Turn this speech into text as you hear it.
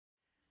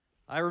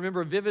I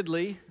remember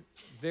vividly,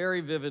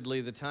 very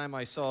vividly, the time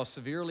I saw a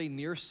severely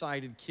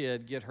nearsighted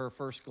kid get her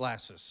first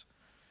glasses.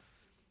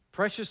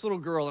 Precious little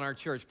girl in our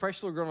church.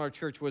 Precious little girl in our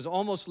church was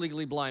almost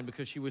legally blind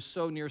because she was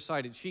so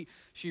nearsighted.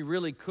 She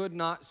really could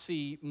not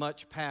see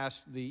much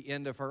past the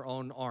end of her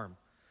own arm.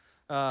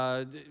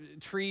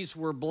 Trees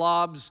were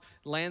blobs,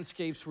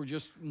 landscapes were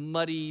just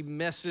muddy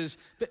messes.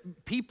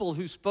 But people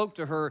who spoke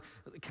to her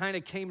kind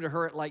of came to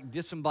her at like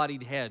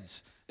disembodied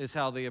heads is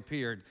how they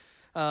appeared.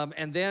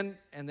 And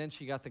then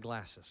she got the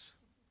glasses.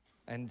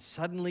 And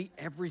suddenly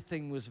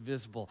everything was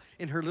visible.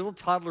 In her little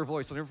toddler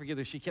voice, I'll never forget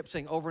this, she kept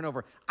saying over and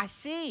over, I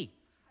see,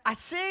 I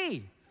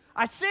see,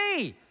 I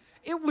see.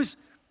 It was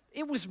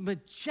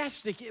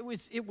majestic. It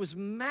was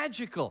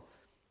magical.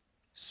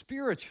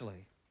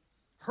 Spiritually,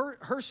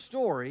 her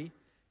story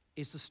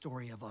is the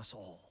story of us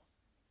all,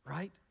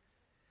 right?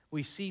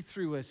 We see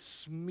through a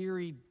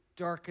smeary,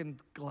 darkened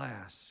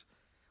glass.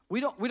 We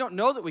don't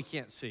know that we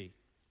can't see.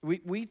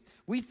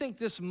 We think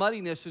this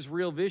muddiness is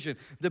real vision.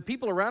 The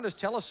people around us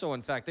tell us so,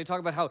 in fact. They talk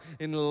about how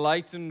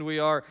enlightened we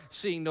are,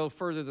 seeing no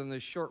further than the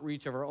short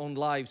reach of our own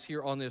lives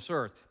here on this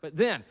earth. But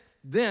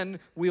then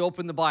we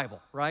open the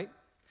Bible, right?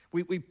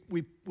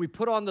 We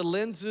put on the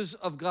lenses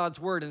of God's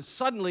Word, and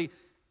suddenly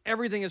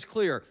everything is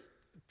clear.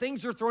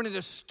 Things are thrown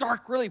into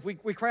stark relief.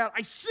 We cry out,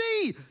 I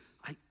see!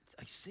 I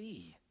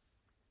see.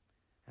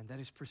 And that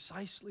is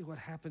precisely what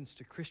happens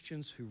to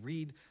Christians who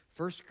read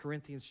 1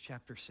 Corinthians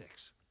chapter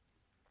 6.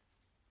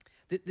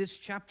 This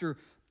chapter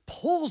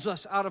pulls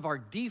us out of our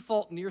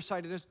default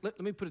nearsightedness. Let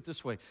me put it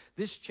this way.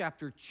 This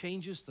chapter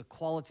changes the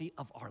quality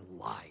of our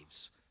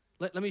lives.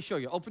 Let me show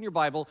you. Open your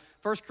Bible,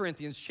 1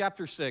 Corinthians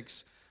chapter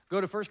 6.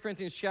 Go to 1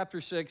 Corinthians chapter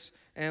 6,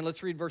 and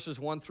let's read verses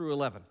 1 through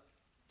 11.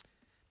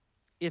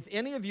 If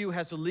any of you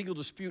has a legal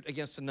dispute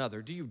against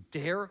another, do you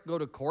dare go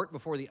to court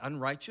before the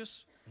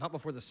unrighteous, not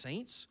before the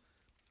saints?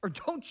 Or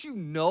don't you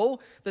know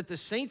that the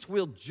saints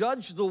will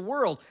judge the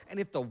world? And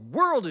if the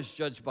world is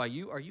judged by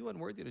you, are you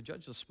unworthy to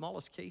judge the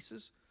smallest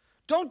cases?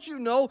 Don't you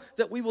know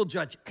that we will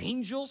judge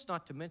angels,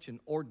 not to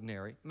mention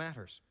ordinary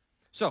matters?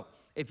 So,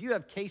 if you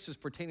have cases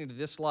pertaining to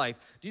this life,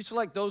 do you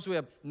select those who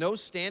have no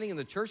standing in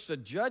the church to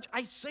judge?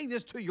 I say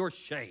this to your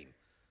shame.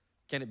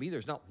 Can it be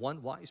there's not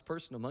one wise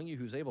person among you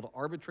who's able to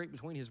arbitrate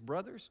between his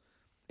brothers?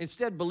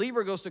 Instead,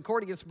 believer goes to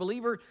court against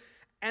believer,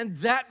 and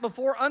that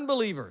before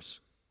unbelievers.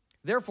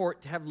 Therefore,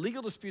 to have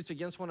legal disputes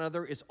against one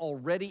another is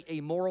already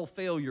a moral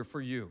failure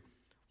for you.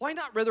 Why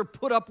not rather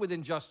put up with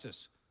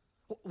injustice?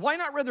 Why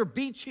not rather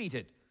be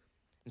cheated?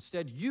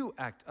 Instead, you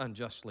act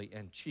unjustly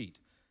and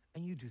cheat,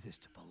 and you do this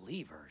to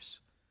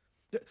believers.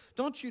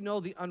 Don't you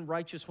know the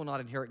unrighteous will not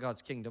inherit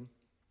God's kingdom?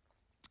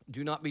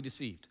 Do not be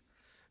deceived.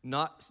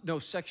 No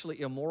sexually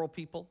immoral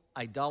people,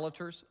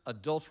 idolaters,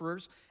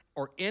 adulterers,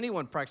 or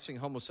anyone practicing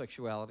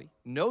homosexuality,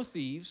 no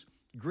thieves,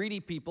 greedy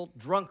people,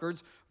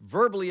 drunkards,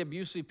 verbally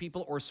abusive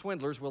people, or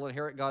swindlers will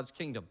inherit God's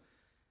kingdom.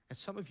 And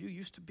some of you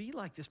used to be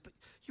like this, but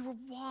you were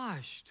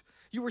washed,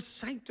 you were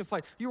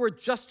sanctified, you were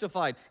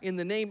justified in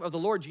the name of the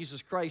Lord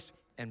Jesus Christ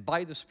and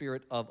by the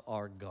Spirit of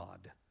our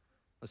God.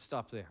 Let's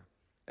stop there.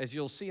 As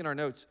you'll see in our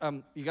notes,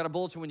 you got a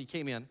bulletin when you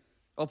came in.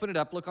 Open it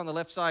up, look on the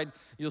left side.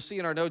 You'll see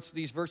in our notes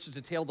these verses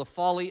detail the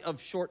folly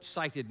of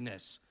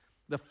short-sightedness.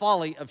 The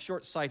folly of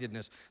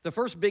short-sightedness. The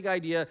first big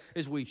idea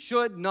is we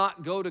should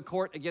not go to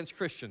court against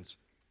Christians,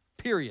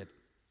 period.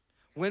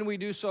 When we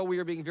do so, we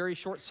are being very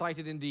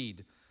short-sighted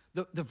indeed.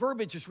 The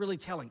verbiage is really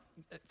telling.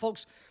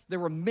 Folks, there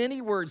were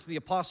many words the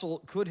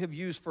apostle could have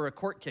used for a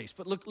court case,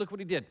 but look what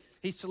he did.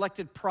 He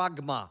selected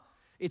pragma.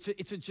 It's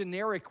a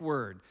generic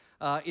word.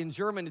 In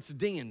German, it's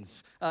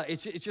Dingens.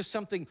 It's just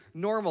something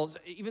normal,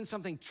 even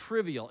something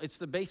trivial. It's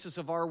the basis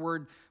of our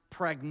word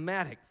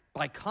pragmatic.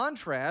 By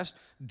contrast,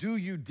 do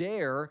you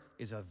dare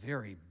is a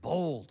very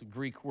bold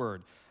Greek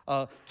word.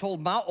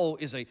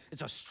 Tolmao is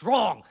a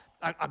strong,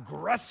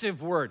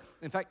 aggressive word.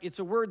 In fact, it's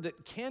a word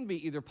that can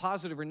be either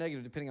positive or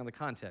negative depending on the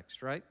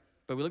context, right?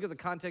 But we look at the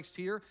context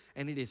here,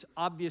 and it is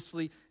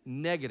obviously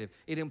negative.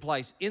 It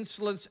implies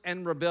insolence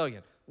and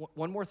rebellion.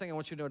 One more thing I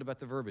want you to note about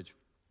the verbiage.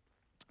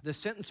 The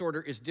sentence order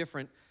is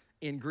different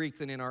in Greek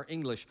than in our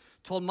English.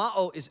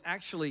 Tolmao is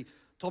actually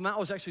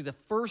the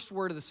first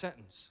word of the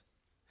sentence.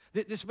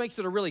 This makes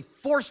it a really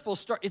forceful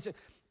start.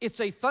 It's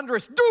a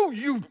thunderous, do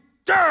you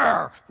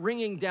dare,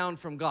 ringing down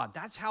from God.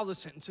 That's how the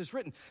sentence is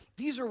written.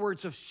 These are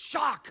words of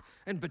shock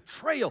and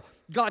betrayal.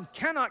 God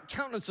cannot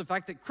countenance the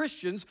fact that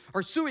Christians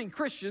are suing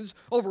Christians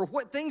over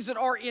what things that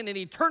are in an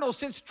eternal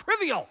sense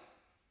trivial.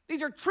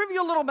 These are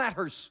trivial little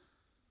matters.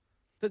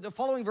 The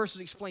following verses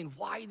explain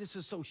why this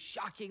is so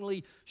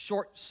shockingly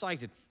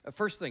short-sighted.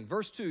 First thing,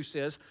 verse 2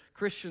 says,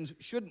 Christians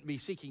shouldn't be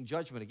seeking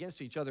judgment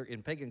against each other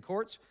in pagan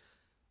courts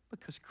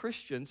because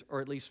Christians,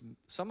 or at least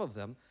some of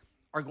them,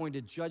 are going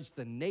to judge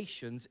the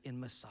nations in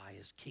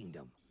Messiah's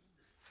kingdom.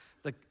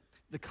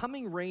 The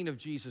coming reign of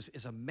Jesus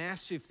is a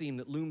massive theme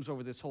that looms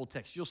over this whole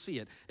text. You'll see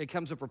it. It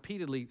comes up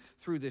repeatedly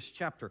through this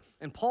chapter.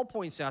 And Paul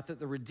points out that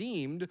the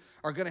redeemed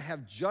are going to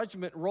have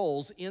judgment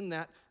roles in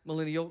that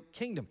millennial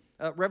kingdom.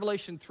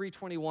 Revelation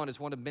 3:21 is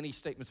one of many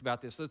statements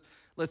about this.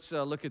 Let's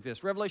look at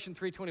this. Revelation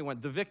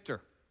 3:21, the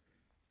victor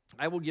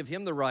I will give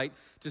him the right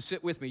to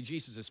sit with me,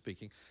 Jesus is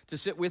speaking, to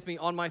sit with me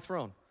on my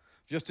throne,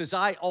 just as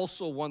I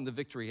also won the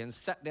victory and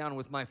sat down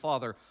with my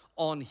Father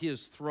on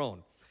his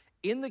throne.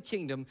 In the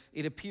kingdom,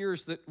 it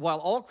appears that while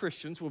all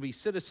Christians will be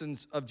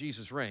citizens of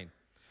Jesus' reign,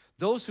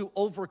 those who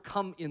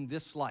overcome in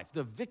this life,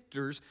 the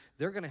victors,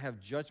 they're going to have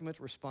judgment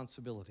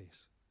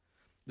responsibilities.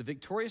 The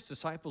victorious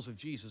disciples of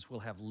Jesus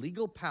will have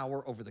legal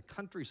power over the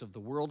countries of the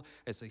world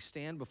as they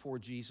stand before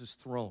Jesus'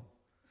 throne.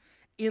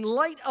 In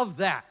light of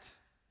that,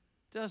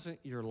 doesn't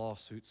your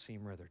lawsuit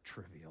seem rather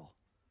trivial?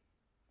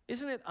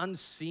 Isn't it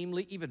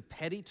unseemly, even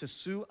petty, to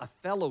sue a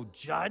fellow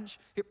judge?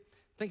 Here,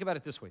 think about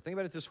it this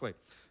way.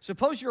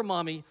 Suppose your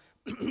mommy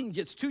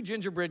gets 2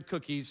 gingerbread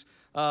cookies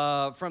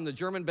from the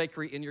German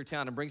bakery in your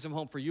town and brings them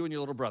home for you and your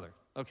little brother,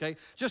 okay?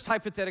 Just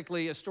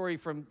hypothetically, a story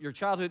from your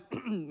childhood,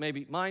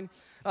 maybe mine.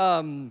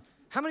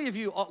 How many of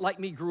you, like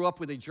me, grew up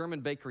with a German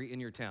bakery in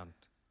your town?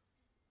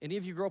 Any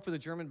of you grew up with a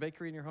German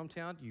bakery in your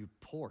hometown? You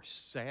poor,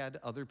 sad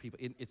other people.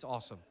 It's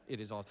awesome.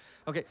 It is awesome.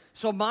 Okay,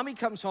 so mommy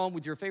comes home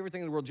with your favorite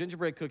thing in the world,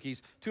 gingerbread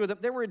cookies. 2 of them,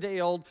 they were a day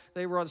old.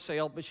 They were on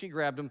sale, but she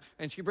grabbed them,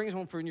 and she brings them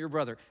home for you and your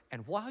brother.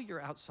 And while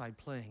you're outside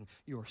playing,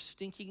 your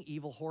stinking,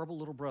 evil, horrible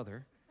little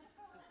brother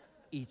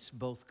eats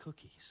both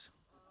cookies.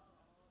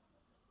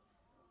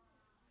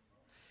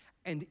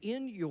 And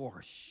in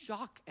your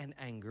shock and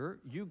anger,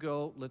 you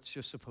go, let's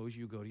just suppose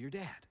you go to your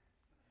dad.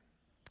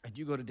 And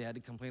you go to dad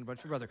to complain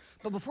about your brother.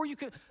 But before you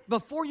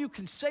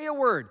can say a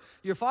word,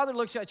 your father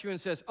looks at you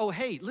and says, oh,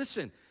 hey,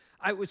 listen,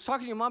 I was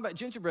talking to your mom about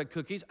gingerbread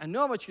cookies. I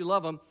know how much you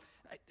love them.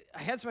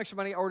 I had some extra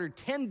money. I ordered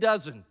 10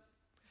 dozen.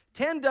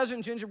 10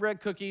 dozen gingerbread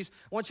cookies.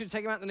 I want you to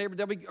take them out in the neighborhood.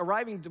 They'll be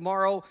arriving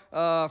tomorrow,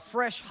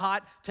 fresh,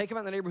 hot. Take them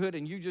out in the neighborhood,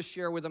 and you just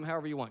share with them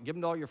however you want. Give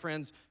them to all your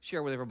friends.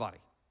 Share with everybody.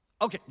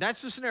 Okay,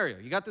 that's the scenario.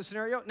 You got the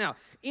scenario? Now,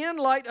 in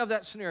light of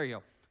that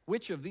scenario,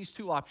 which of these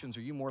 2 options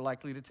are you more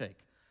likely to take?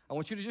 I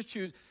want you to just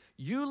choose.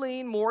 You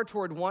lean more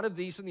toward one of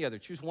these than the other.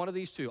 Choose one of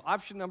these 2.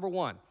 Option number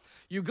 1.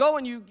 You go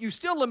and you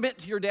still lament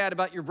to your dad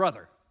about your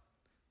brother,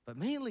 but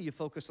mainly you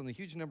focus on the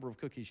huge number of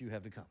cookies you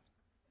have to come,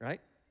 right?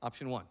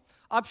 Option 1.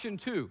 Option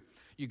 2,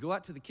 you go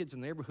out to the kids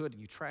in the neighborhood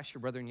and you trash your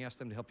brother and you ask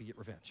them to help you get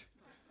revenge.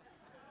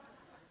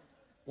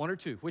 1 or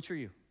 2, which are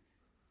you?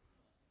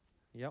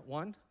 Yeah,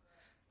 1?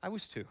 I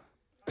was 2.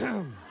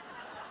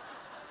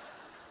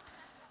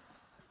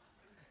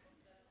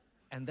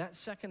 And that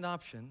second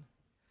option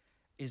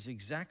is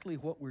exactly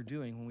what we're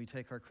doing when we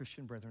take our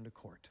Christian brethren to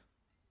court.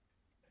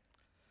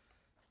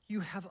 You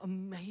have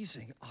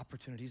amazing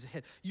opportunities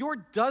ahead. Your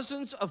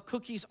dozens of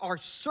cookies are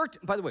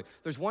certain. By the way,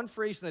 there's one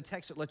phrase in the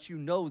text that lets you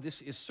know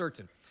this is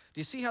certain. Do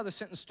you see how the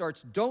sentence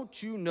starts?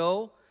 Don't you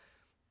know?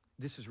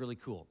 This is really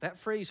cool. That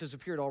phrase has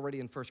appeared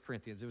already in 1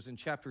 Corinthians. It was in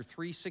chapter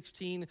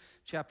 3:16,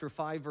 chapter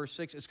 5, verse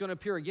 6. It's going to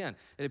appear again.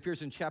 It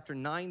appears in chapter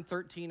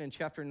 9:13 and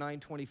chapter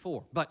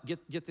 9:24. But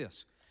get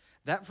this.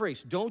 That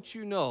phrase, don't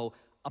you know,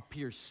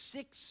 appears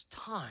 6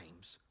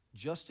 times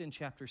just in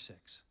chapter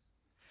 6.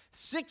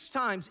 6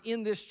 times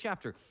in this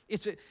chapter.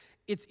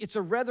 It's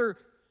a rather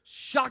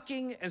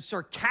shocking and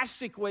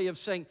sarcastic way of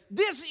saying,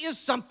 this is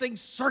something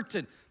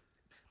certain.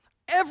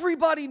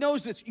 Everybody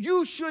knows this.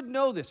 You should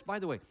know this. By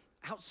the way,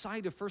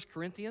 outside of 1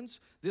 Corinthians,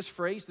 this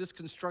phrase, this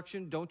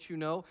construction, don't you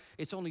know,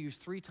 it's only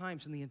used 3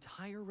 times in the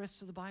entire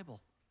rest of the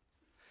Bible.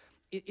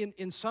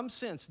 In some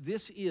sense,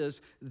 this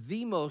is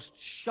the most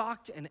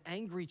shocked and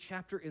angry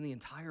chapter in the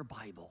entire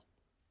Bible.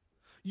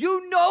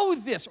 You know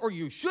this, or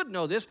you should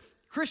know this.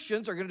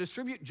 Christians are going to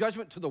distribute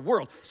judgment to the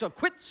world, so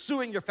quit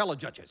suing your fellow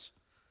judges.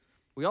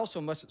 We also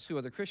mustn't sue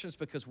other Christians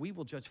because we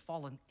will judge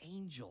fallen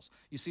angels.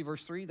 You see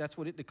verse 3, that's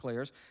what it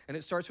declares, and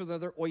it starts with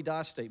another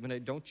oidos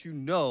statement. Don't you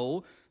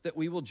know that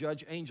we will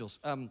judge angels?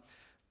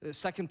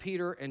 2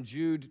 Peter and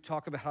Jude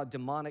talk about how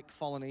demonic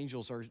fallen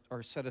angels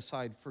are set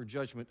aside for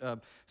judgment.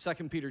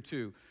 2 Peter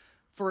 2,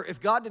 for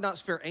if God did not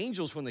spare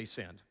angels when they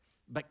sinned,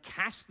 but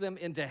cast them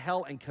into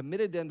hell and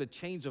committed them to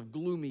chains of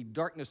gloomy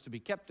darkness to be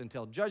kept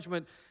until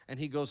judgment. And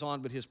he goes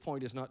on, but his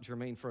point is not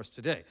germane for us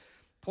today.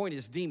 Point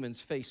is, demons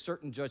face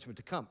certain judgment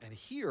to come. And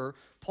here,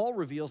 Paul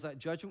reveals that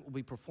judgment will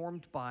be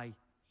performed by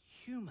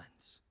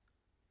humans.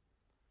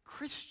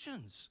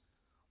 Christians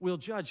will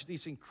judge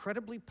these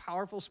incredibly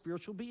powerful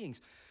spiritual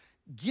beings.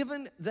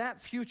 Given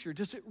that future,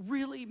 does it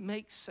really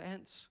make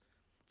sense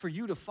for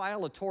you to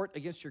file a tort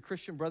against your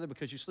Christian brother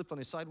because you slipped on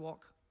a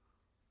sidewalk?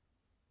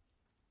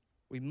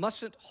 We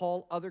mustn't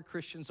haul other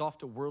Christians off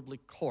to worldly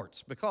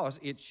courts because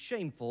it's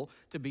shameful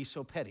to be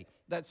so petty.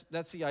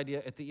 That's the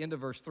idea at the end of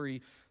verse 3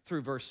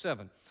 through verse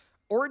 7.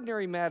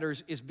 Ordinary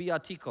matters is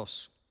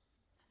biatikos.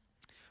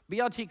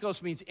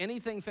 Biatikos means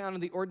anything found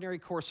in the ordinary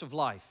course of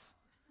life,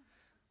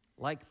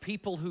 like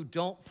people who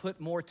don't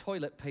put more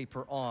toilet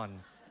paper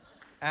on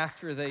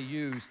after they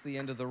use the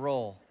end of the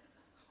roll.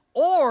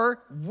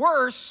 Or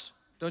worse,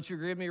 don't you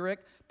agree with me,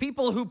 Rick?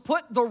 People who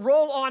put the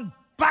roll on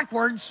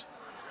backwards.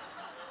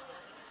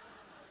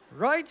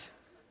 Right?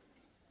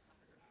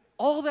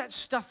 All that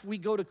stuff we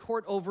go to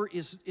court over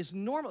is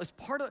normal. It's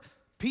part of,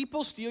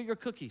 people steal your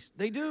cookies.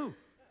 They do.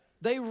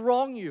 They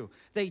wrong you.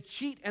 They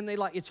cheat and they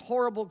lie. It's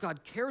horrible.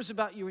 God cares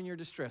about you in your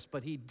distress,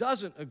 but he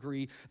doesn't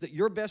agree that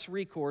your best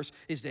recourse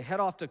is to head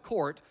off to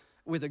court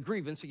with a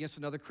grievance against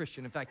another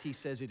Christian. In fact, he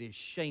says it is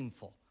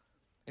shameful.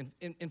 And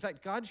in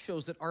fact, God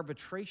shows that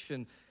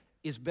arbitration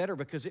is better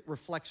because it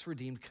reflects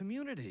redeemed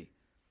community.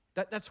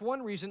 That's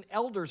one reason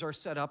elders are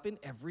set up in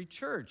every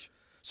church,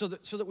 so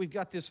that we've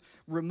got this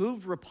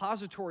removed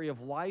repository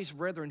of wise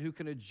brethren who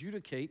can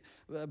adjudicate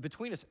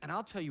between us. And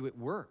I'll tell you, it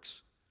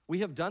works. We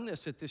have done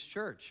this at this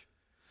church.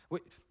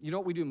 You know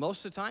what we do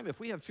most of the time? If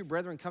we have two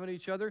brethren coming to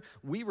each other,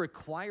 we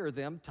require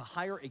them to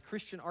hire a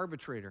Christian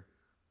arbitrator.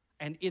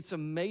 And it's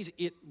amazing.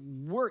 It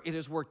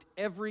has worked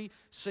every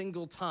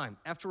single time.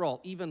 After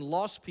all, even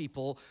lost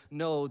people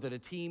know that a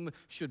team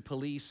should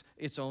police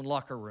its own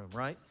locker room,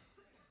 right?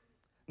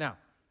 Now,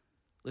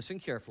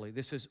 listen carefully.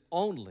 This is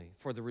only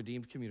for the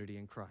redeemed community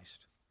in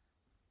Christ.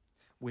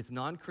 With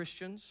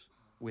non-Christians,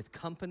 with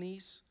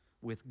companies,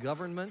 with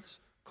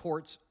governments,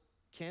 courts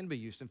can be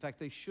used. In fact,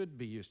 they should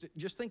be used.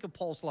 Just think of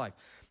Paul's life.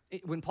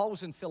 When Paul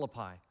was in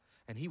Philippi,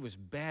 and he was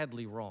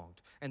badly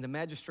wronged, and the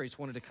magistrates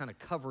wanted to kind of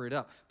cover it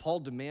up,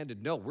 Paul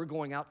demanded, no, we're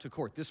going out to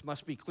court. This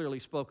must be clearly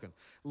spoken.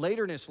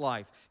 Later in his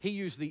life, he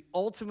used the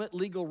ultimate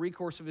legal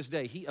recourse of his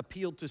day. He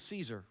appealed to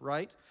Caesar,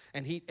 right?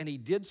 And he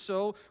did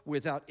so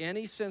without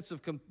any sense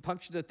of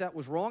compunction that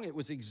was wrong. It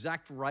was the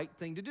exact right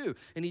thing to do.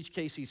 In each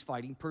case, he's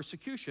fighting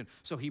persecution.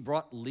 So he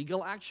brought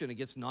legal action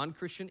against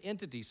non-Christian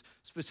entities,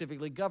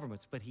 specifically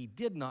governments, but he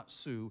did not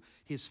sue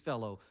his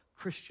fellow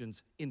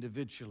Christians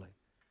individually.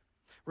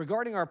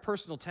 Regarding our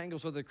personal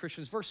tangles with other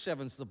Christians, verse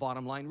 7 is the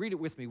bottom line. Read it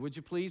with me, would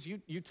you please?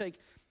 You take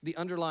the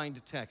underlined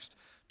text.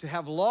 To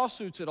have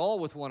lawsuits at all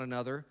with one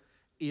another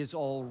is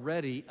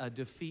already a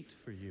defeat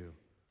for you.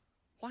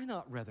 Why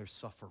not rather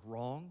suffer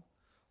wrong?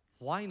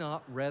 Why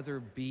not rather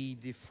be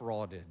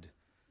defrauded?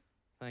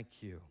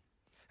 Thank you.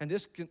 And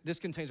this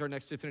contains our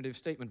next definitive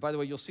statement. By the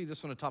way, you'll see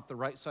this one atop the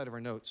right side of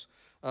our notes.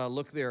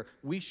 Look there.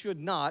 We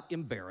should not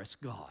embarrass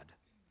God,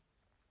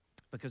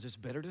 because it's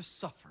better to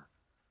suffer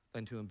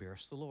than to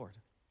embarrass the Lord.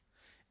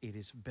 It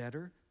is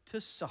better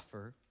to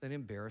suffer than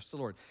embarrass the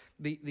Lord.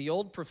 The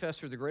old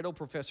professor, the great old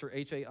professor,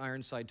 H.A.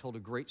 Ironside, told a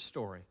great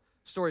story.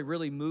 Story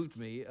really moved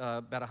me,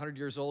 about 100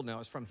 years old now.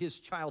 It's from his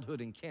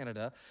childhood in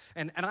Canada.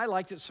 And I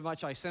liked it so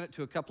much, I sent it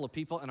to a couple of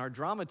people, and our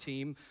drama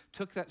team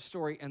took that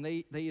story and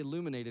they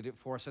illuminated it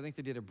for us. I think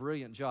they did a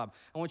brilliant job.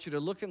 I want you to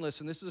look and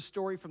listen. This is a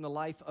story from the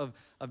life of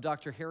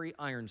Dr. Harry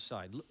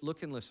Ironside.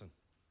 Look and listen.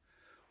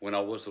 When I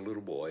was a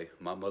little boy,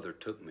 my mother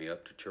took me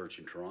up to church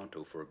in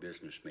Toronto for a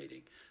business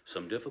meeting.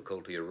 Some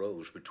difficulty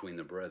arose between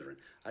the brethren.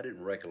 I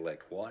didn't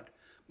recollect what,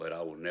 but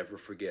I will never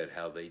forget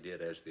how they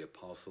did as the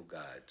apostle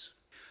guides.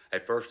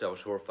 At first, I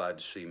was horrified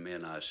to see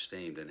men I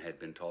esteemed and had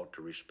been taught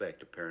to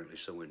respect apparently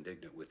so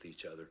indignant with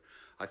each other.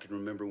 I can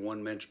remember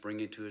one man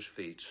springing to his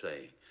feet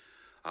saying,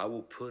 I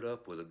will put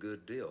up with a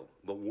good deal,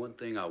 but one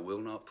thing I will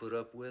not put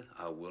up with,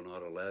 I will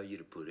not allow you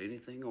to put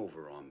anything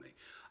over on me.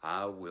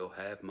 I will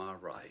have my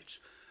rights.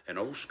 An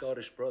old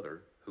Scottish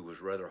brother, who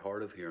was rather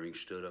hard of hearing,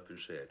 stood up and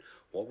said,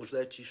 What was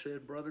that you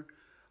said, brother?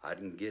 I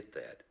didn't get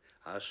that.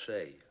 I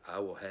say, I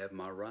will have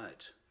my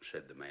rights,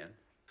 said the man.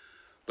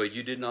 But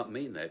you did not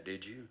mean that,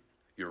 did you?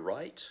 Your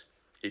rights?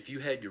 If you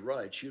had your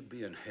rights, you'd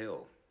be in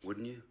hell,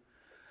 wouldn't you?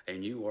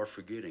 And you are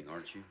forgetting,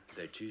 aren't you,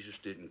 that Jesus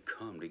didn't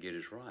come to get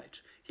his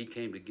rights. He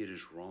came to get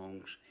his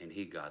wrongs, and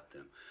he got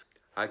them.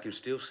 I can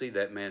still see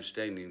that man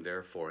standing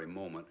there for a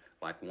moment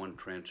like one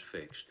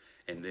transfixed,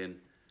 and then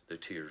the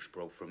tears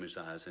broke from his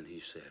eyes, and he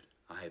said,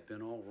 I have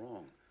been all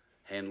wrong.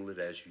 Handle it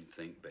as you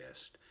think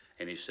best.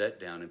 And he sat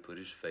down and put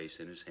his face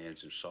in his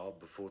hands and sobbed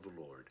before the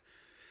Lord.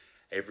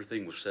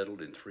 Everything was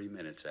settled in 3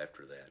 minutes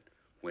after that.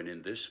 When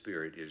in this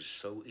spirit it is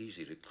so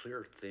easy to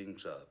clear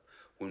things up.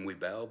 When we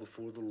bow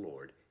before the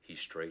Lord, he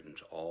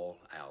straightens all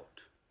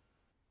out.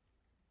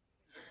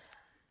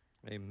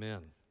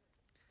 Amen.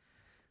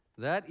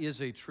 That is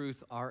a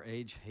truth our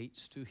age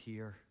hates to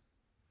hear.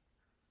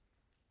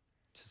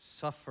 To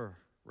suffer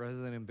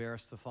rather than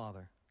embarrass the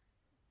Father.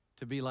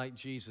 To be like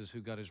Jesus, who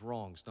got his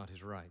wrongs, not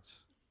his rights.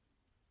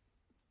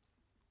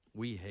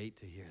 We hate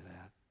to hear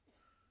that.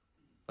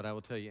 But I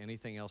will tell you,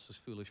 anything else is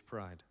foolish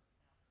pride.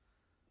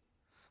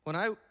 When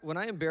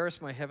I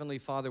embarrass my Heavenly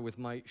Father with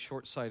my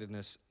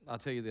short-sightedness, I'll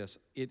tell you this,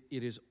 it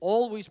is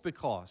always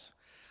because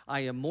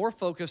I am more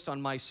focused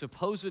on my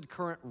supposed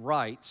current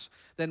rights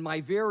than my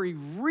very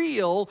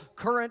real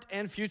current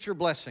and future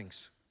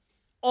blessings.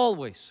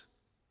 Always.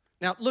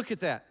 Now, look at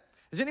that.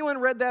 Has anyone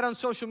read that on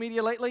social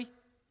media lately?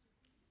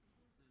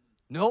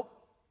 Nope.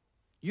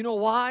 You know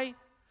why?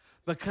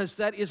 Because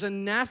that is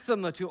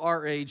anathema to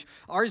our age.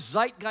 Our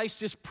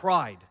zeitgeist is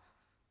pride.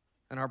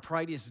 And our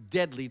pride is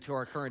deadly to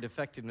our current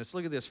effectiveness.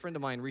 Look at this. A friend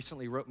of mine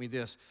recently wrote me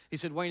this. He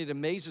said, Wayne, it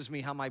amazes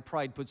me how my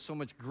pride puts so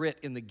much grit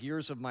in the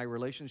gears of my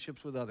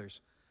relationships with others.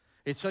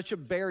 It's such a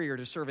barrier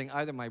to serving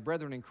either my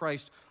brethren in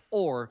Christ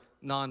or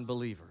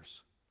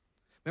non-believers.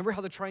 Remember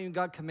how the triune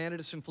God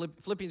commanded us in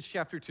Philippians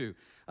chapter 2.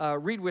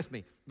 Read with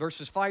me,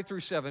 verses 5 through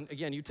 7.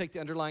 Again, you take the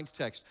underlined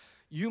text.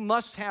 You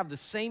must have the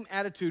same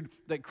attitude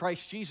that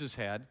Christ Jesus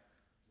had.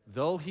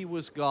 Though he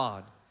was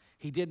God,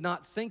 he did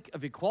not think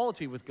of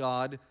equality with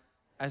God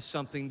as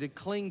something to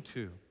cling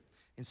to.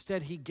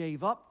 Instead, he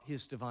gave up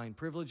his divine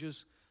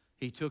privileges.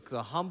 He took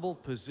the humble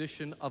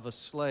position of a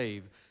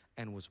slave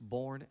and was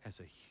born as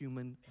a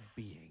human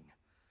being.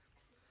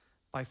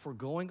 By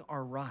foregoing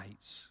our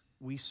rights,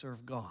 we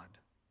serve God.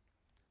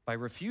 By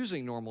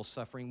refusing normal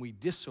suffering, we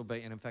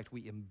disobey, and in fact,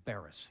 we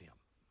embarrass him.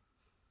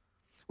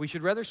 We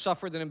should rather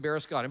suffer than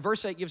embarrass God. And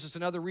verse 8 gives us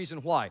another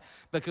reason why.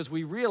 Because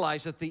we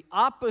realize that the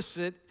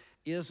opposite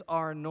is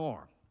our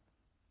norm.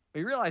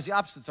 We realize the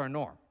opposite's our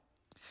norm.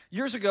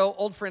 Years ago,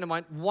 old friend of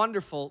mine,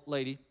 wonderful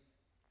lady,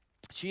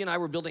 she and I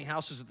were building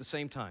houses at the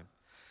same time.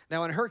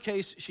 Now, in her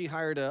case, she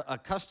hired a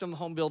custom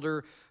home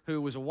builder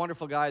who was a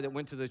wonderful guy that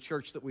went to the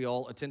church that we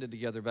all attended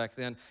together back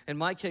then. In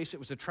my case, it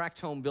was a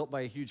tract home built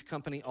by a huge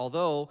company,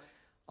 although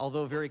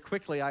very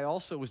quickly I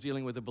also was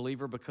dealing with a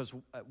believer, because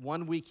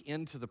 1 week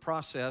into the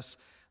process,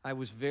 I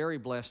was very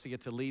blessed to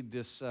get to lead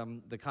this,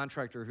 the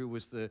contractor who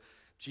was the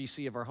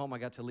GC of our home. I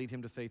got to lead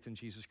him to faith in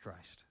Jesus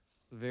Christ.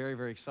 Very,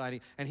 very exciting.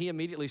 And he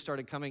immediately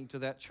started coming to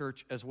that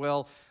church as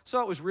well.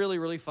 So it was really,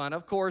 really fun.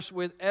 Of course,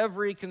 with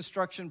every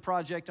construction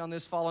project on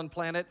this fallen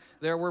planet,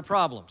 there were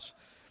problems.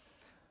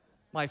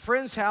 My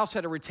friend's house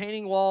had a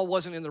retaining wall,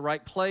 wasn't in the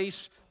right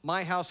place.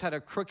 My house had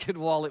a crooked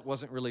wall. It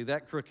wasn't really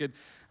that crooked.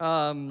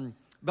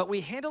 But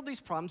we handled these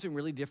problems in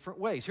really different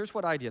ways. Here's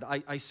what I did.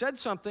 I said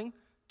something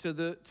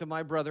to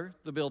my brother,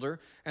 the builder,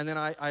 and then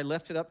I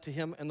left it up to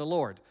him and the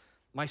Lord.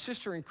 My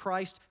sister in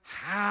Christ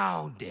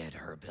hounded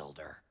her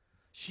builder.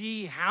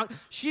 She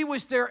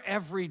was there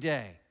every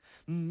day,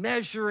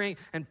 measuring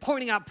and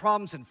pointing out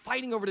problems and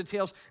fighting over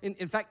details.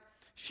 In fact,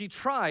 she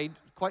tried,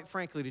 quite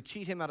frankly, to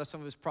cheat him out of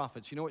some of his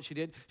profits. You know what she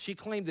did? She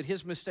claimed that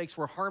his mistakes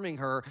were harming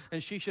her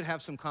and she should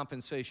have some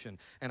compensation.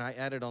 And I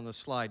added on the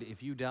slide,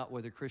 if you doubt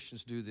whether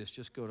Christians do this,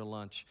 just go to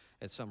lunch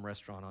at some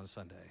restaurant on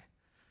Sunday.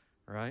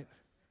 All right?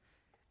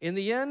 In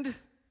the end,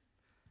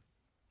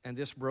 and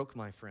this broke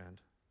my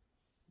friend,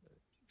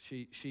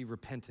 she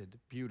repented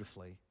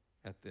beautifully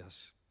at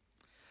this.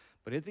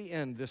 But at the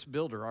end, this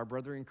builder, our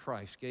brother in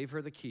Christ, gave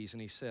her the keys,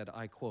 and he said,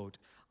 I quote,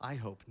 I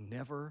hope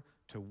never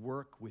to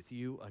work with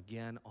you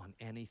again on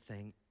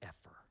anything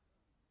ever.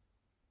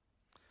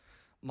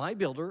 My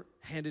builder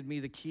handed me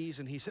the keys,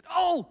 and he said,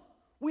 oh,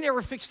 we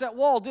never fixed that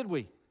wall, did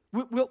we?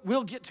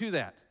 We'll get to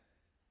that.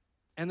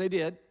 And they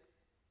did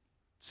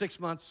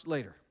 6 months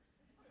later.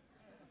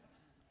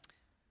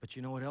 But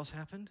you know what else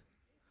happened?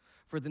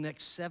 For the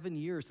next 7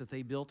 years that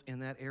they built in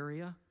that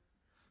area,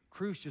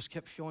 crews just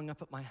kept showing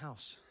up at my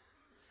house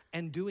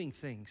and doing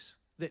things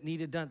that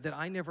needed done that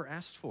I never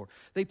asked for.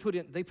 They put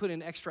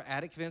in extra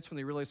attic vents when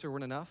they realized there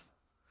weren't enough.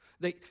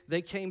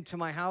 They came to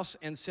my house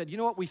and said, you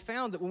know what, we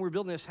found that when we were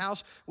building this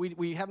house,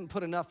 we haven't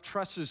put enough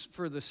trusses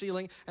for the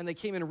ceiling, and they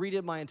came in and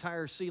redid my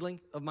entire ceiling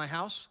of my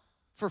house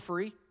for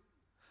free.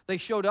 They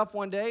showed up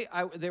one day,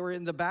 they were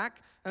in the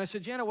back, and I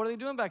said, Jana, what are they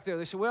doing back there?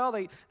 They said, well,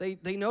 they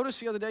noticed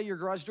the other day your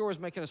garage door was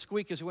making a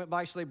squeak as we went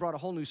by, so they brought a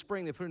whole new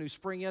spring. They put a new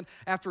spring in.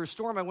 After a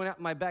storm, I went out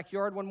in my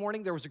backyard one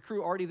morning. There was a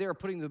crew already there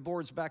putting the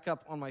boards back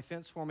up on my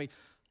fence for me.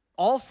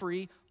 All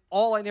free,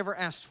 all I never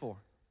asked for.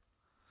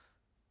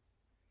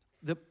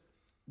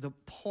 The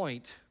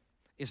point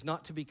is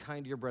not to be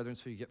kind to your brethren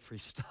so you get free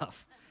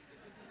stuff.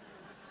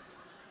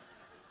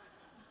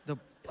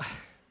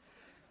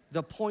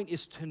 The point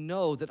is to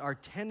know that our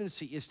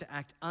tendency is to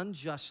act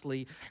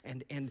unjustly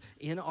and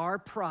in our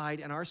pride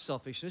and our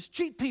selfishness,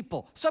 cheat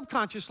people,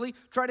 subconsciously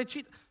try to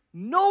cheat.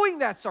 Knowing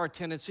that's our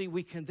tendency,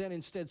 we can then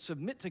instead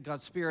submit to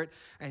God's Spirit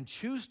and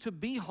choose to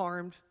be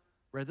harmed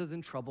rather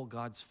than trouble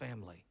God's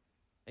family.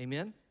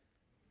 Amen?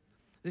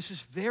 This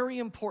is very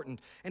important,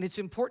 and it's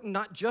important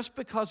not just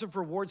because of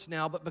rewards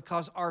now, but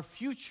because our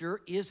future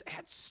is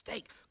at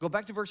stake. Go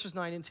back to verses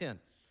 9 and 10.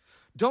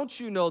 Don't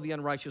you know the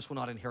unrighteous will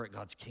not inherit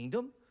God's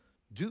kingdom?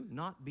 Do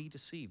not be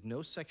deceived.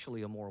 No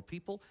sexually immoral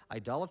people,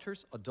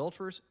 idolaters,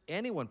 adulterers,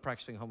 anyone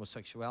practicing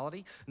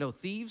homosexuality, no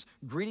thieves,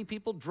 greedy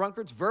people,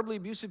 drunkards, verbally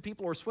abusive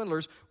people, or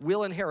swindlers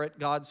will inherit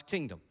God's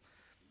kingdom.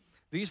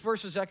 These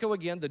verses echo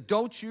again the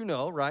don't you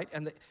know, right?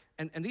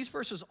 And these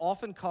verses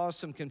often cause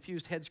some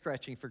confused head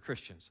scratching for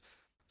Christians.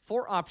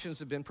 4 options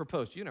have been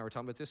proposed. You and I were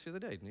talking about this the other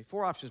day, didn't you?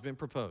 4 options have been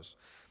proposed.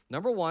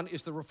 Number 1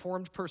 is the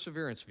Reformed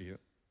perseverance view.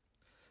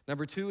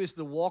 Number 2 is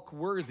the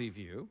walk-worthy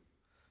view.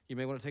 You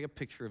may want to take a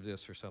picture of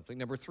this or something.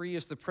 Number 3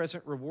 is the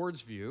present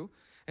rewards view.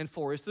 And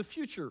 4 is the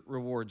future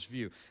rewards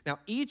view. Now,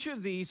 each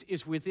of these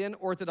is within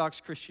Orthodox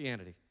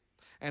Christianity.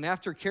 And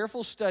after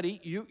careful study,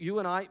 you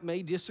and I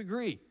may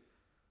disagree.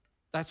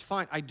 That's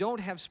fine. I don't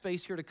have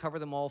space here to cover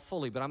them all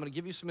fully, but I'm going to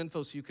give you some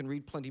info so you can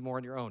read plenty more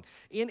on your own.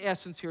 In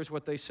essence, here's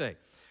what they say.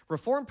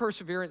 Reformed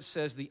perseverance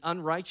says the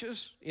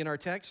unrighteous, in our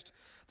text,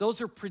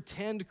 those are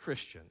pretend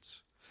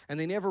Christians, and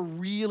they never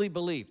really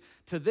believed.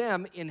 To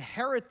them,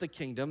 inherit the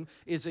kingdom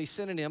is a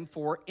synonym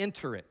for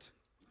enter it.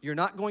 You're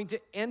not going to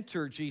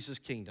enter Jesus'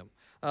 kingdom.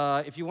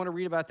 If you want to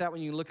read about that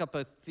one, you can look up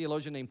a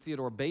theologian named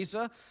Theodore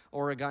Beza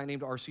or a guy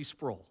named R.C.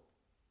 Sproul.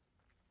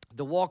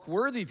 The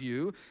walk-worthy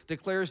view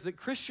declares that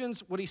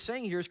Christians, what he's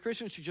saying here is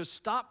Christians should just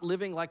stop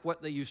living like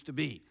what they used to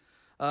be.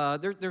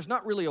 There's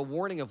not really a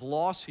warning of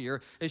loss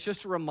here. It's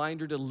just a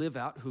reminder to live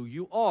out who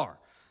you are.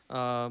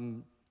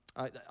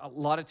 A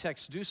lot of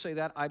texts do say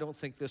that. I don't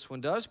think this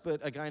one does, but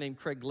a guy named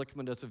Craig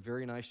Glickman does a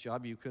very nice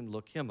job. You can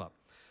look him up.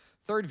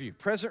 Third view,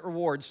 present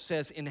rewards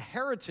says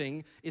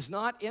inheriting is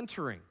not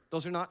entering.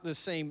 Those are not the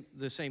same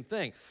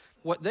thing.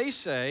 What they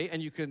say,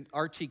 and you can,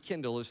 R.T.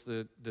 Kendall is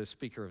the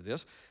speaker of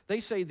this, they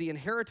say the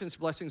inheritance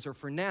blessings are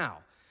for now.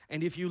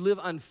 And if you live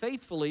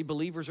unfaithfully,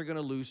 believers are going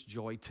to lose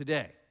joy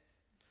today.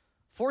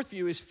 Fourth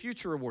view is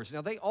future rewards.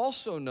 Now, they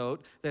also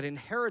note that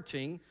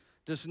inheriting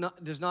does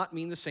not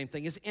mean the same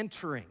thing as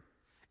entering.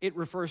 It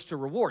refers to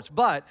rewards.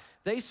 But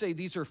they say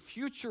these are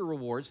future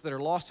rewards that are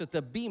lost at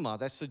the Bema,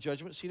 that's the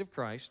judgment seat of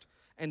Christ,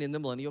 and in the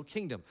millennial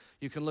kingdom.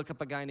 You can look up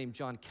a guy named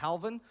John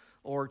Calvin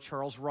or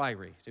Charles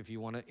Ryrie if you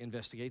want to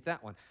investigate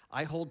that one.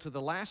 I hold to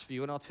the last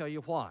view, and I'll tell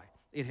you why.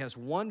 It has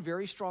one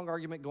very strong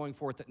argument going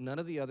for it that none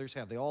of the others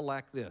have. They all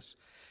lack this.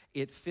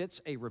 It fits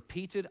a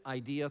repeated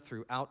idea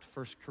throughout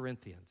 1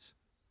 Corinthians.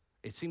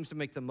 It seems to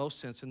make the most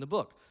sense in the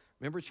book.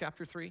 Remember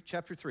chapter 3?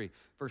 Chapter 3,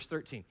 verse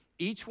 13.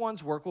 Each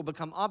one's work will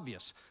become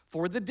obvious.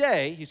 For the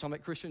day, he's talking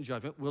about Christian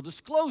judgment, will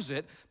disclose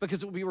it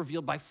because it will be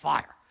revealed by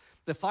fire.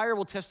 The fire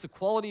will test the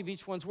quality of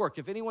each one's work.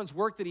 If anyone's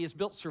work that he has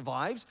built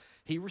survives,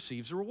 he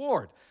receives a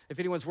reward. If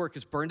anyone's work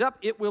is burned up,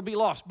 it will be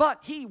lost. But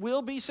he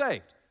will be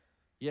saved.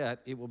 Yet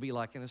it will be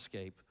like an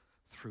escape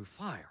through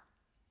fire.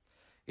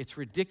 It's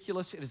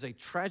ridiculous. It is a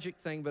tragic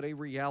thing, but a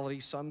reality.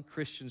 Some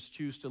Christians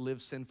choose to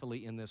live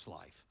sinfully in this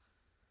life.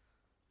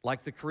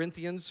 Like the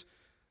Corinthians,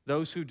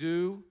 those who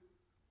do,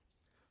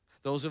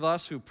 those of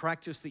us who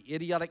practice the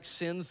idiotic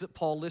sins that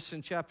Paul lists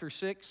in chapter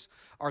 6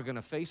 are going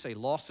to face a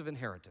loss of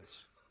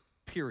inheritance,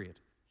 period.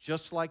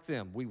 Just like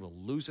them, we will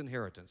lose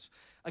inheritance.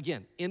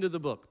 Again, end of the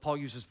book, Paul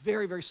uses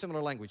very, very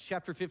similar language.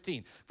 Chapter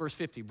 15, verse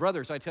 50.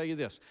 Brothers, I tell you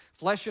this,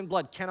 flesh and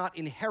blood cannot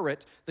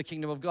inherit the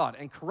kingdom of God,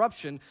 and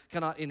corruption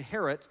cannot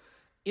inherit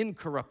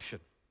incorruption.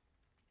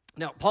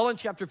 Now, Paul in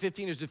chapter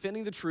 15 is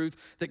defending the truth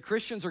that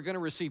Christians are going to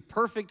receive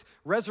perfect,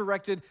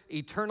 resurrected,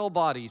 eternal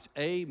bodies.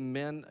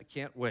 Amen. I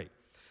can't wait.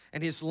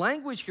 And his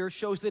language here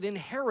shows that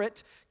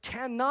inherit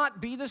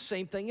cannot be the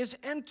same thing as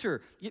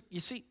enter.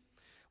 You see,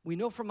 we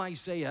know from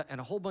Isaiah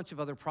and a whole bunch of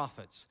other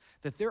prophets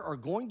that there are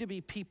going to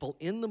be people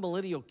in the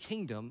millennial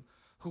kingdom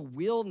who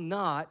will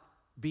not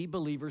be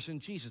believers in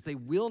Jesus. They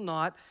will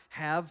not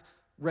have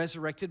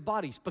resurrected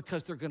bodies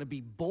because they're going to be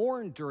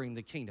born during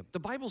the kingdom. The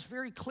Bible's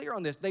very clear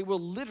on this. They will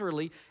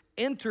literally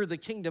enter the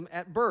kingdom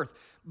at birth,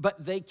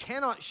 but they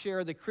cannot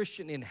share the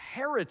Christian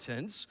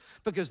inheritance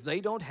because they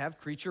don't have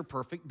creature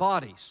perfect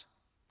bodies.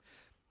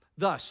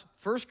 Thus,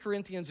 1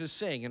 Corinthians is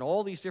saying in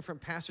all these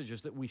different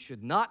passages that we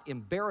should not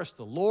embarrass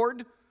the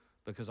Lord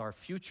because our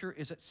future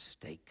is at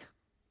stake.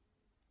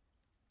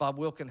 Bob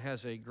Wilkin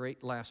has a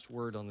great last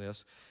word on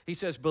this. He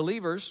says,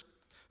 believers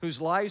whose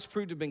lives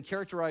prove to have been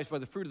characterized by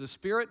the fruit of the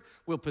Spirit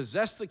will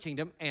possess the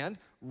kingdom and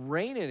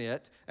reign in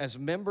it as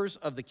members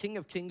of the King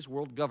of Kings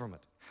world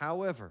government.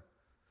 However,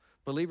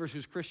 believers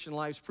whose Christian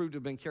lives prove to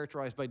have been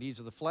characterized by deeds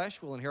of the flesh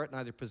will inherit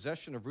neither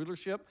possession of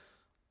rulership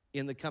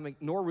in the coming,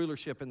 nor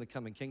rulership in the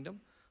coming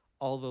kingdom,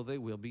 although they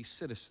will be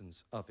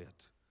citizens of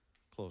it.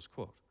 Close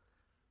quote.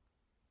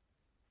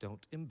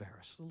 Don't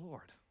embarrass the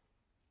Lord.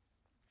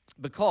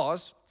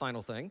 Because,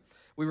 final thing,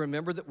 we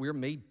remember that we're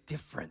made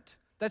different.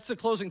 That's the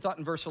closing thought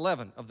in verse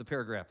 11 of the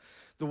paragraph.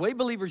 The way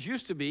believers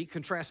used to be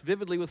contrasts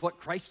vividly with what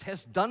Christ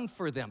has done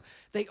for them.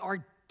 They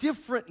are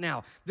different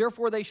now.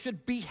 Therefore, they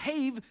should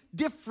behave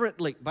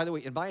differently. By the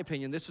way, in my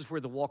opinion, this is where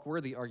the walk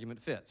worthy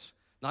argument fits.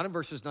 Not in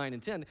verses 9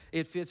 and 10.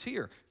 It fits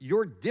here.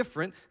 You're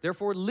different,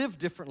 therefore live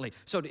differently.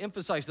 So to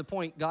emphasize the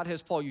point, God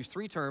has Paul use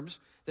three terms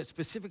that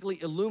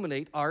specifically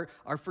illuminate our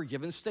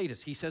forgiven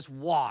status. He says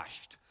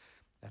washed.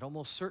 That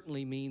almost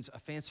certainly means a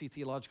fancy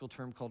theological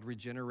term called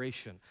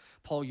regeneration.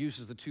 Paul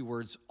uses the two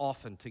words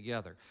often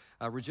together.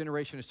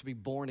 Regeneration is to be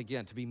born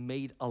again, to be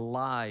made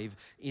alive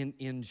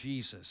in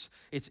Jesus.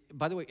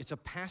 By the way, it's a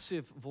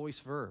passive voice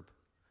verb.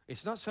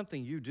 It's not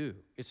something you do.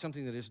 It's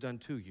something that is done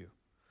to you.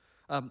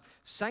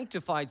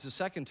 Sanctified is the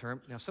second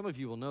term. Now, some of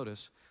you will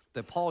notice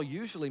that Paul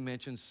usually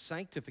mentions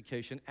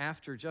sanctification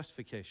after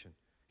justification.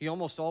 He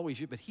almost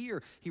always, but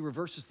here he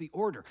reverses the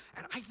order.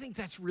 And I think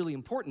that's really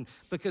important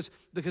because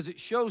it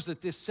shows that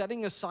this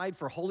setting aside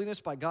for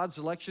holiness by God's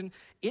election,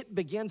 it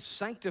begins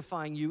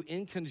sanctifying you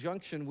in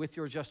conjunction with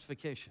your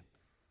justification.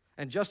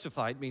 And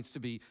justified means to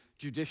be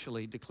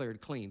judicially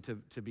declared clean,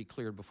 to be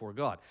cleared before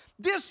God.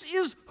 This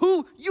is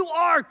who you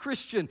are,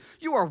 Christian.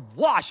 You are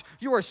washed,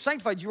 you are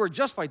sanctified, you are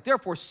justified.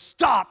 Therefore,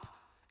 stop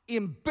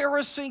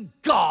embarrassing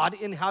God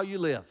in how you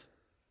live.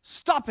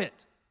 Stop it.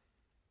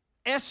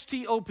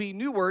 S-T-O-P,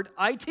 new word,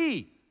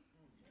 I-T.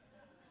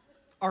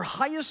 Our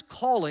highest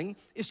calling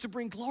is to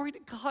bring glory to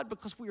God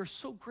because we are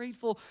so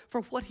grateful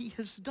for what he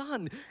has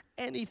done.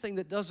 Anything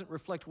that doesn't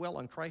reflect well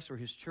on Christ or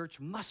his church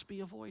must be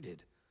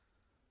avoided.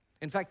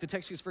 In fact, the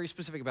text is very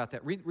specific about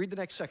that. Read the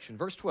next section,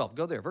 verse 12.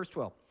 Go there, verse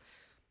 12.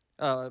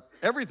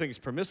 Everything's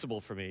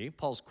permissible for me.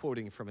 Paul's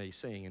quoting from a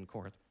saying in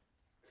Corinth.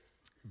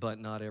 But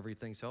not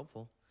everything's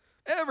helpful.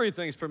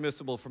 Everything's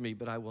permissible for me,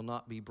 but I will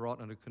not be brought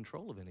under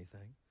control of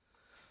anything.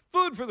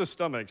 Food for the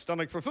stomach,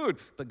 stomach for food.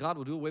 But God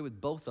will do away with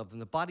both of them.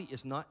 The body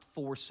is not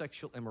for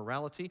sexual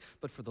immorality,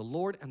 but for the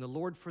Lord, and the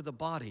Lord for the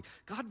body.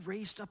 God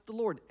raised up the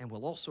Lord and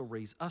will also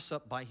raise us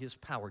up by his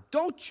power.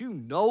 Don't you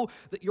know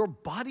that your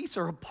bodies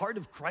are a part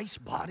of Christ's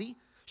body?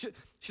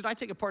 Should I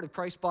take a part of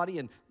Christ's body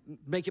and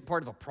make it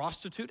part of a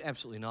prostitute?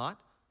 Absolutely not.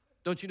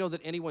 Don't you know that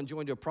anyone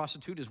joined to a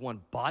prostitute is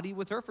one body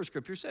with her? For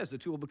Scripture says the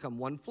two will become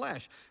one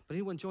flesh. But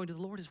anyone joined to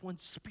the Lord is one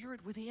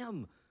spirit with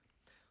him.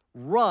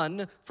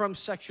 Run from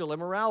sexual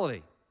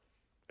immorality.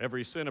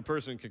 Every sin a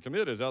person can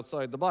commit is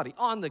outside the body.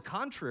 On the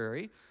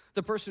contrary,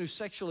 the person who's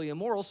sexually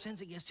immoral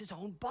sins against his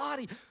own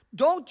body.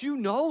 Don't you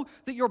know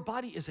that your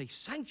body is a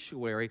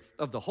sanctuary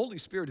of the Holy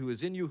Spirit who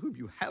is in you, whom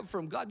you have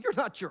from God? You're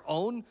not your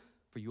own,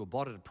 for you were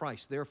bought at a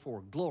price.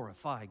 Therefore,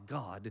 glorify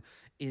God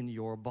in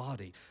your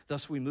body.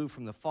 Thus, we move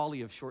from the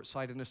folly of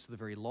short-sightedness to the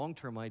very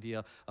long-term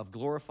idea of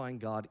glorifying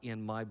God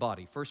in my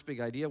body. First big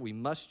idea, we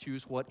must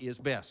choose what is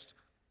best.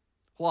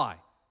 Why?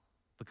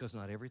 Because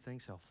not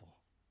everything's helpful.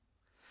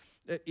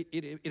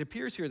 It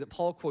appears here that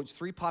Paul quotes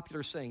three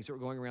popular sayings that were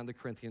going around the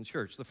Corinthian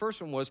church. The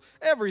first one was,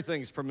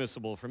 everything's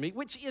permissible for me,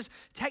 which is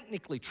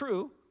technically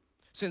true,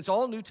 since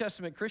all New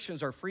Testament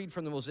Christians are freed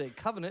from the Mosaic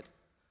covenant,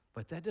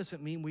 but that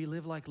doesn't mean we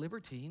live like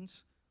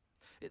libertines.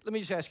 Let me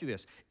just ask you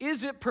this.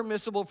 Is it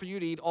permissible for you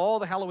to eat all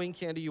the Halloween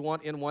candy you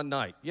want in one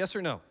night? Yes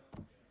or no?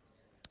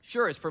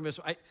 Sure, it's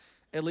permissible,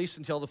 at least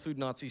until the food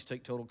Nazis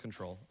take total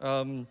control.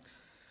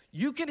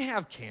 You can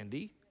have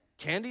candy.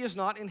 Candy is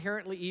not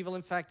inherently evil.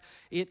 In fact,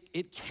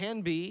 it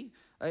can be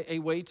a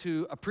way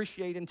to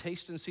appreciate and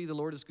taste and see the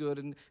Lord is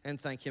good and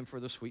thank him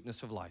for the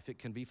sweetness of life. It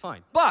can be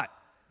fine. But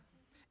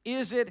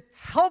is it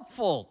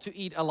helpful to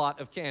eat a lot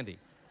of candy?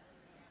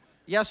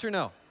 Yes or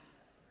no?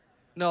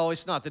 No,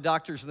 it's not. The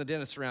doctors and the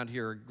dentists around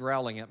here are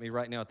growling at me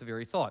right now at the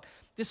very thought.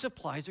 This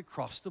applies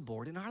across the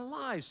board in our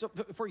lives. So,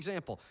 for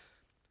example,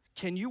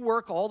 can you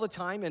work all the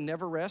time and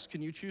never rest?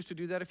 Can you choose to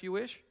do that if you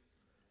wish?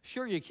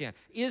 Sure you can.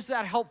 Is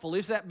that helpful?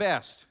 Is that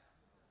best?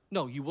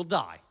 No, you will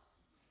die,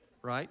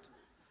 right?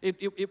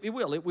 It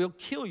will. It will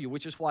kill you,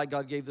 which is why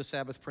God gave the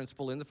Sabbath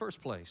principle in the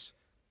first place.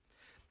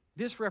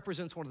 This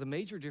represents one of the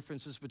major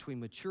differences between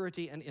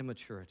maturity and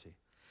immaturity.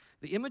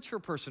 The immature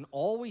person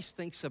always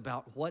thinks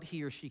about what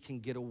he or she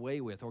can get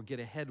away with or get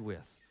ahead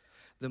with.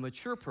 The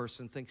mature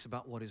person thinks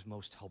about what is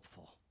most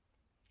helpful.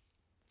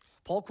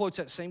 Paul quotes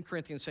that same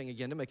Corinthians saying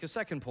again to make a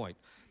second point.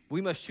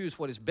 We must choose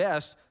what is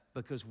best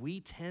because we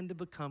tend to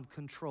become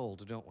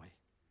controlled, don't we?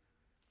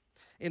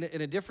 In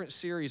a different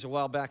series a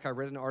while back, I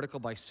read an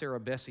article by Sarah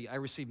Bessey. I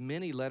received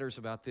many letters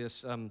about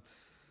this.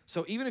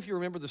 So even if you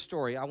remember the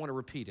story, I want to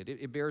repeat it.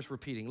 It bears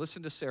repeating.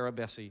 Listen to Sarah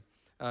Bessey.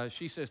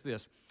 She says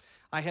this.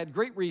 I had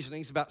great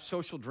reasonings about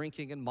social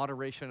drinking and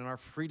moderation and our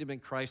freedom in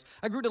Christ.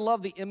 I grew to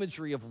love the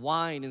imagery of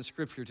wine in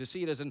Scripture, to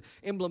see it as an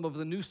emblem of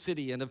the new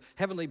city and of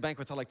heavenly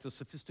banquets. I like the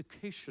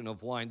sophistication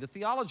of wine, the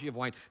theology of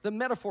wine, the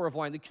metaphor of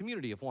wine, the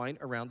community of wine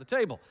around the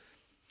table.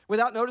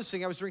 Without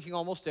noticing, I was drinking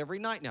almost every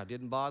night now.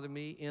 Didn't bother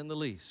me in the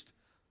least.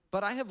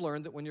 But I have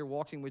learned that when you're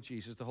walking with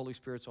Jesus, the Holy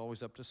Spirit's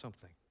always up to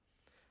something.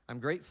 I'm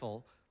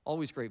grateful,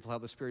 always grateful how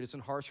the Spirit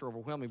isn't harsh or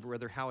overwhelming, but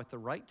rather how at the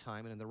right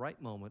time and in the right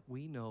moment,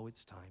 we know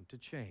it's time to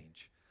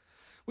change.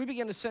 We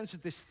begin to sense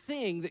that this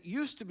thing that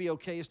used to be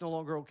okay is no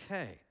longer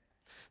okay.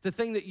 The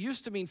thing that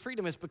used to mean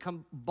freedom has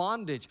become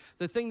bondage.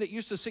 The thing that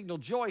used to signal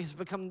joy has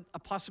become a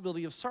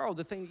possibility of sorrow.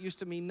 The thing that used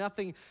to mean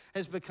nothing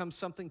has become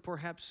something,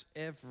 perhaps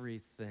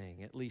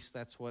everything. At least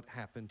that's what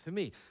happened to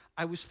me.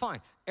 I was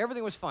fine.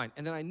 Everything was fine.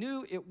 And then I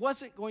knew it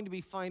wasn't going to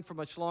be fine for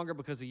much longer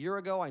because a year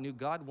ago I knew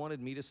God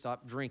wanted me to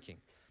stop drinking.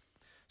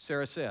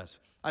 Sarah says,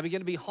 I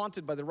began to be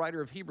haunted by the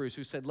writer of Hebrews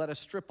who said, let us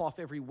strip off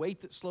every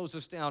weight that slows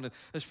us down, and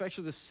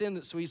especially the sin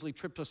that so easily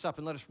trips us up,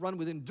 and let us run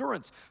with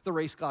endurance the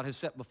race God has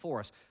set before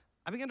us.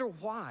 I began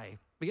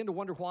to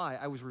wonder why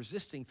I was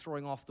resisting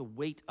throwing off the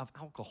weight of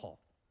alcohol.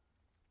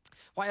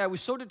 Why I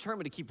was so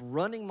determined to keep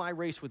running my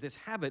race with this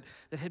habit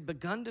that had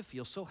begun to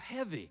feel so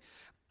heavy.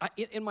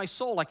 In my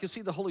soul, I could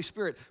see the Holy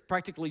Spirit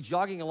practically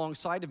jogging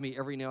alongside of me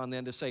every now and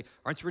then to say,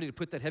 aren't you ready to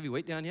put that heavy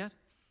weight down yet?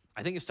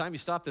 I think it's time you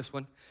stop this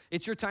one.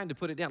 It's your time to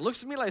put it down. It looks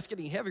to me like it's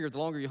getting heavier the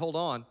longer you hold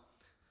on.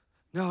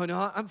 No,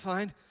 I'm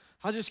fine.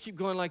 I'll just keep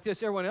going like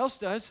this. Everyone else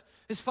does.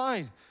 It's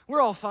fine.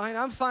 We're all fine.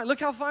 I'm fine. Look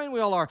how fine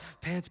we all are.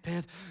 Pant.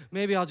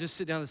 Maybe I'll just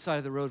sit down the side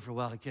of the road for a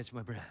while to catch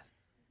my breath.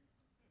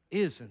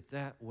 Isn't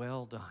that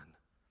well done?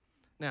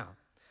 Now,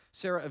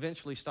 Sarah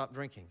eventually stopped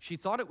drinking. She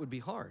thought it would be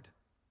hard,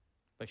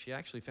 but she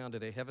actually found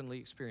it a heavenly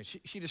experience.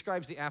 She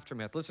describes the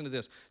aftermath. Listen to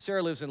this.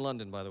 Sarah lives in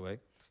London, by the way.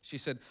 She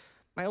said,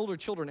 my older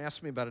children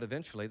asked me about it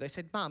eventually. They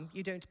said, Mom,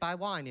 you don't buy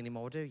wine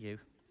anymore, do you?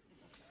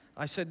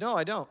 I said, no,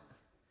 I don't.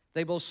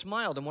 They both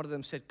smiled, and one of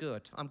them said,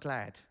 good, I'm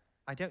glad.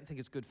 I don't think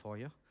it's good for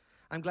you.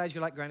 I'm glad you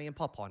like Granny and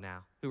Papa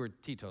now, who are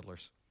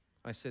teetotalers.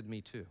 I said,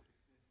 me too.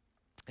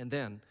 And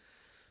then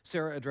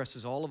Sarah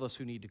addresses all of us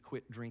who need to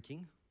quit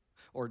drinking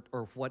or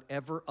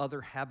whatever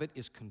other habit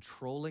is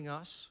controlling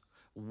us,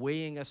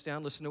 weighing us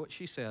down. Listen to what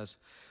she says.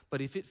 But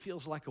if it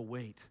feels like a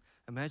weight,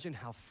 imagine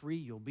how free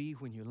you'll be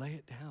when you lay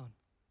it down.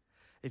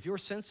 If you're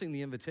sensing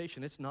the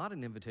invitation, it's not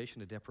an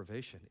invitation to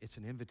deprivation. It's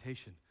an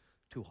invitation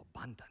to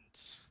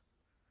abundance.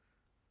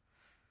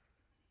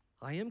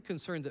 I am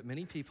concerned that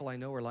many people I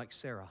know are like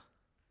Sarah.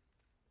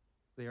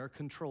 They are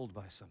controlled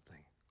by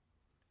something.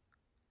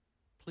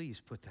 Please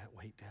put that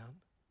weight down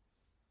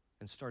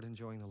and start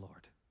enjoying the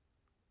Lord.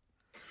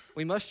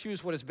 We must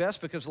choose what is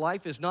best because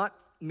life is not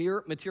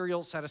mere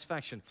material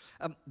satisfaction.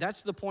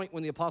 That's the point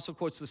when the apostle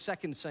quotes the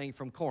second saying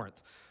from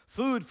Corinth.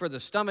 Food for the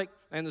stomach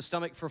and the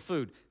stomach for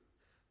food.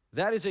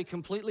 That is a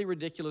completely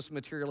ridiculous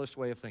materialist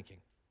way of thinking.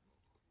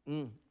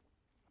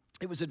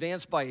 It was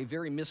advanced by a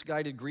very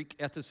misguided Greek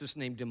ethicist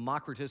named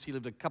Democritus. He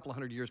lived a couple of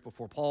hundred years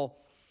before Paul.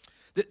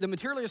 The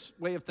materialist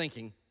way of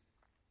thinking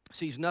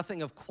sees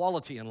nothing of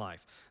quality in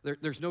life.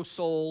 There's no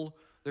soul.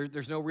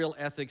 There's no real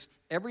ethics.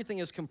 Everything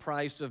is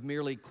comprised of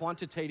merely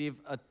quantitative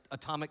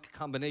atomic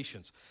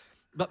combinations.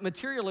 But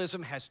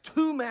materialism has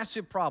two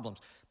massive problems.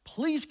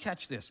 Please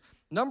catch this.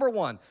 Number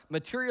one,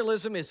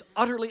 materialism is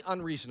utterly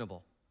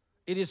unreasonable.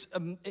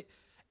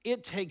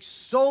 It takes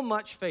so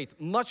much faith,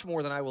 much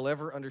more than I will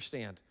ever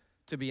understand,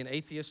 to be an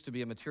atheist, to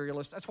be a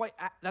materialist. That's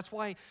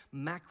why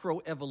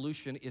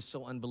macroevolution is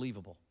so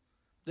unbelievable.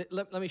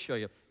 Let me show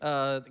you.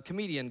 The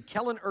comedian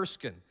Kellen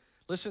Erskine,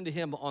 listen to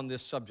him on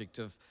this subject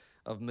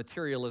of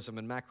materialism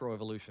and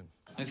macroevolution.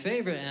 My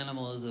favorite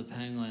animal is a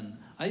penguin.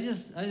 I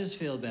just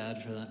feel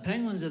bad for them.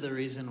 Penguins are the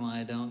reason why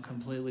I don't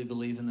completely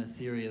believe in the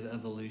theory of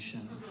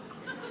evolution.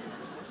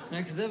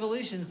 Because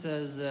evolution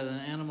says that an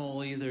animal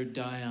will either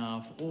die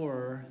off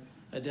or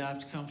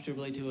adapt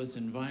comfortably to its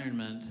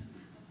environment.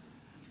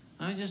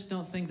 I just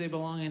don't think they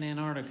belong in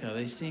Antarctica.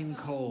 They seem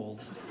cold.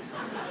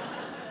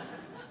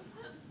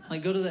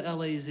 Like, go to the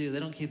LA Zoo. They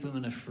don't keep them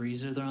in a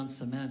freezer. They're on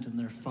cement and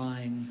they're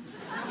fine.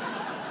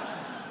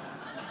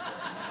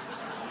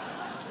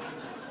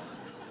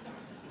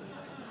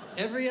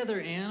 Every other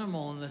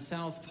animal in the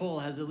South Pole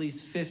has at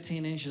least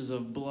 15 inches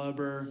of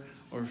blubber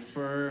or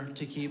fur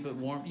to keep it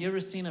warm. You ever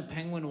seen a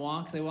penguin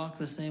walk? They walk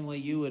the same way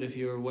you would if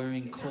you were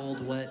wearing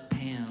cold, wet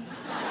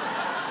pants.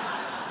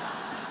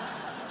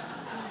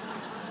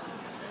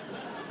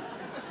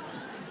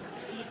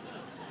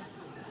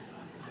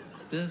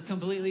 This is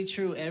completely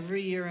true.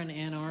 Every year in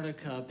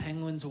Antarctica,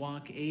 penguins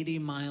walk 80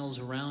 miles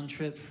round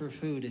trip for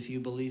food, if you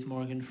believe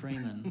Morgan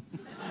Freeman.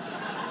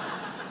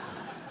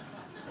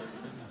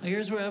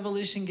 Here's where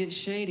evolution gets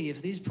shady.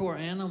 If these poor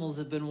animals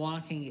have been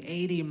walking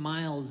 80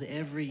 miles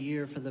every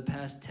year for the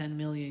past 10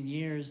 million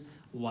years,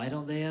 why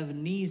don't they have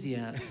knees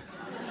yet?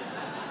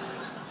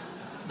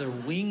 Their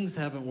wings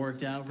haven't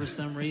worked out for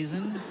some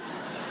reason.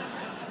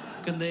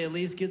 Can they at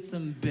least get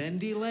some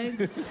bendy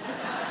legs?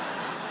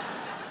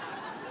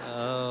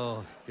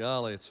 Oh,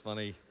 golly, it's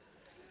funny.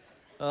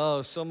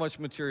 Oh, so much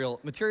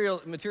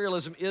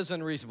materialism is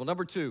unreasonable.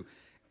 Number two,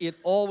 it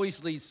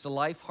always leads to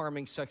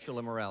life-harming sexual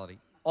immorality.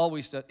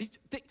 Always does.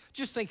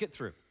 Just think it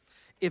through.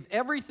 If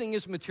everything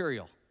is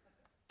material,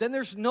 then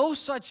there's no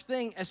such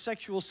thing as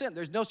sexual sin.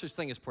 There's no such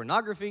thing as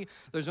pornography.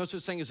 There's no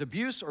such thing as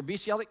abuse or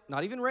bestiality,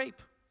 not even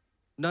rape.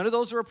 None of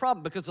those are a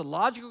problem because the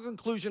logical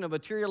conclusion of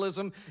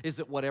materialism is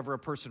that whatever a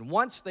person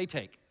wants, they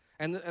take.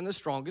 And the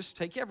strongest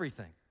take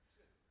everything.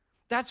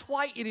 That's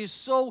why it is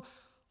so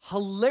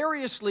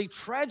hilariously,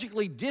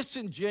 tragically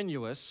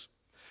disingenuous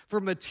for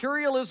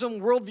materialism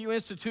worldview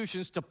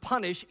institutions to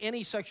punish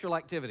any sexual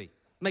activity.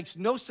 Makes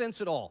no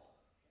sense at all.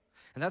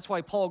 And that's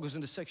why Paul goes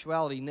into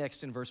sexuality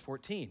next in verse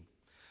 14.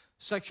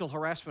 Sexual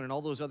harassment and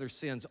all those other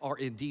sins are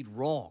indeed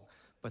wrong,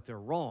 but they're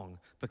wrong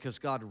because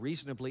God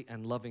reasonably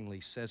and lovingly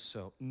says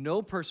so.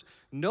 No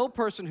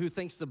person who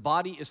thinks the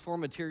body is for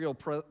material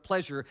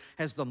pleasure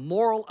has the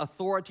moral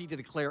authority to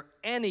declare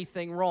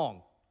anything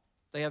wrong.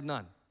 They have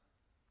none.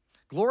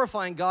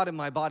 Glorifying God in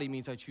my body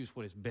means I choose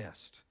what is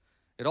best.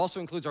 It also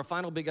includes our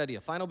final big idea.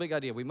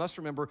 We must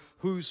remember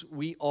whose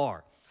we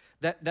are.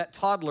 That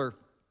toddler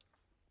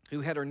who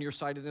had her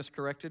nearsightedness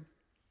corrected,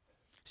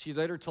 she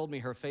later told me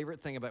her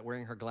favorite thing about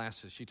wearing her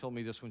glasses. She told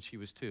me this when she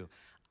was 2.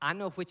 I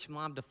know which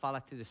mom to follow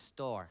to the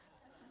store.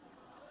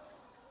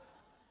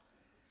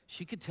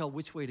 She could tell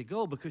which way to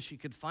go because she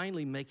could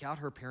finally make out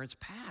her parents'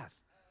 path.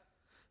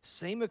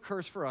 Same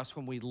occurs for us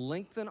when we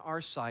lengthen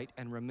our sight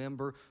and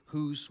remember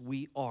whose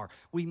we are.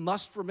 We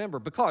must remember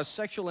because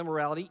sexual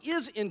immorality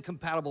is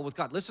incompatible with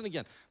God. Listen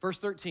again, verse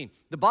 13.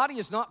 The body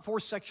is not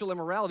for sexual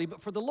immorality,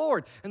 but for the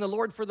Lord, and the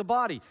Lord for the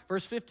body.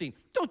 Verse 15.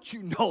 Don't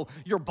you know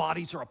your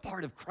bodies are a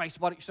part of Christ's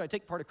body? Should I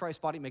take part of Christ's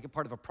body and make it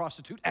part of a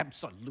prostitute?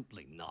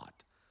 Absolutely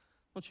not.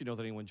 Don't you know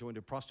that anyone joined to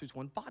a prostitute is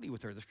one body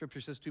with her? The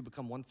scripture says to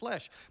become one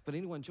flesh, but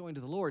anyone joined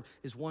to the Lord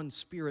is one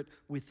spirit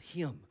with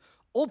him.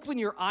 Open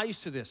your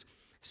eyes to this.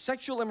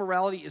 Sexual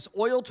immorality is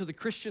oil to the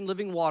Christian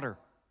living water.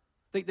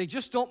 They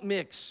just don't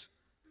mix.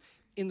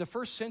 In the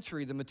first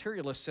century, the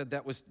materialists said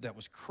that was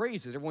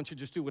crazy, that everyone should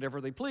just do whatever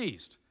they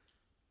pleased.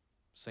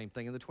 Same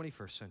thing in the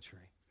 21st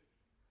century.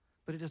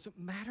 But it doesn't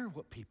matter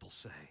what people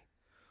say.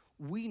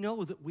 We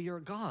know that we are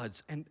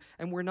God's, and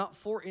we're not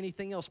for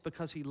anything else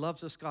because he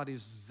loves us. God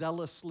is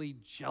zealously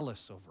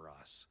jealous over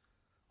us.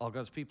 All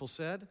God's people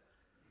said?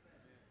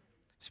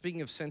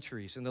 Speaking of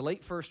centuries, in the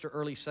late 1st or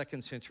early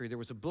 2nd century, there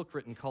was a book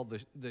written called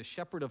The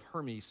Shepherd of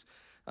Hermes,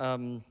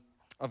 of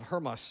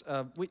Hermas.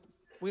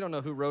 We don't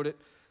know who wrote it.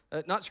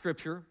 Not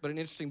scripture, but an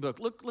interesting book.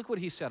 Look what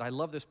he said. I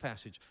love this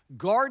passage.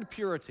 Guard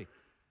purity.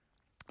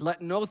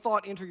 Let no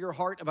thought enter your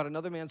heart about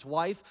another man's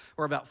wife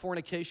or about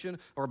fornication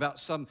or about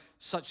some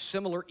such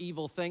similar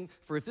evil thing.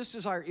 For if this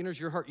desire enters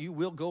your heart, you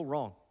will go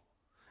wrong.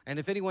 And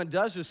if anyone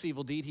does this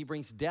evil deed, he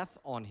brings death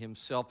on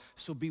himself.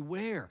 So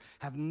beware.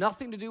 Have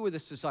nothing to do with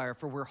this desire.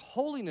 For where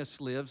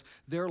holiness lives,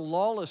 there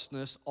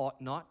lawlessness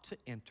ought not to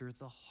enter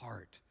the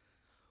heart.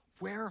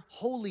 Where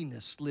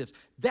holiness lives.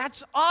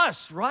 That's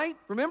us, right?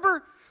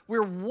 Remember?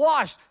 We're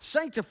washed,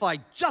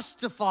 sanctified,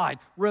 justified.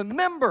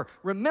 Remember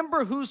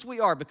whose we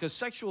are, because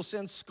sexual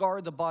sins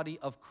scar the body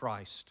of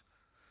Christ.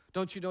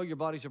 Don't you know your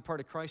bodies are part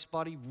of Christ's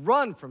body?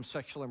 Run from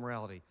sexual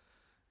immorality.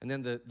 And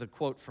then the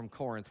quote from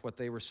Corinth, what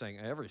they were saying,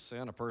 every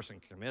sin a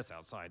person commits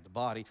outside the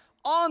body.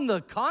 On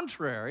the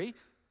contrary,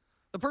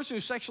 the person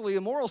who's sexually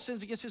immoral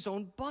sins against his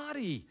own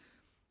body.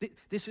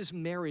 This is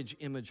marriage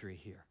imagery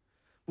here.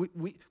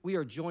 We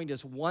are joined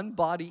as one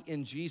body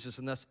in Jesus,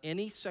 and thus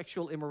any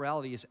sexual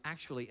immorality is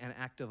actually an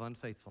act of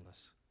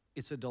unfaithfulness.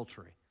 It's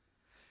adultery.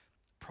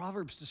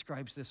 Proverbs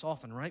describes this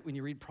often, right? When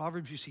you read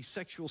Proverbs, you see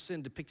sexual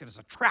sin depicted as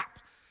a trap.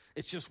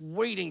 It's just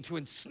waiting to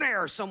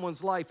ensnare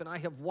someone's life, and I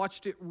have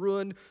watched it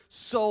ruin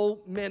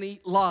so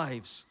many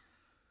lives.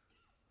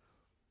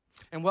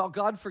 And while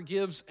God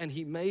forgives and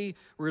he may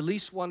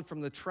release one from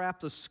the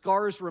trap, the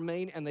scars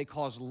remain and they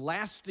cause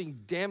lasting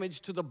damage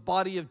to the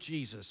body of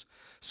Jesus.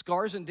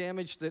 Scars and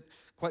damage that,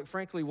 quite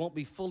frankly, won't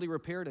be fully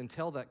repaired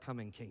until that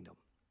coming kingdom.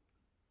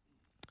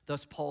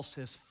 Thus, Paul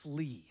says,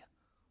 flee,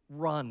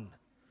 run,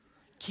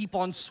 keep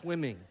on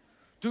swimming.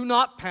 Do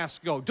not pass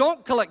go.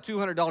 Don't collect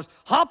 $200.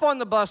 Hop on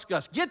the bus,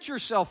 Gus. Get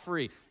yourself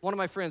free. One of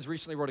my friends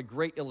recently wrote a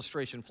great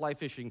illustration, fly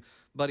fishing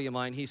buddy of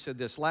mine. He said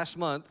this, last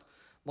month,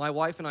 my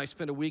wife and I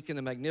spent a week in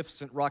the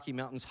magnificent Rocky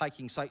Mountains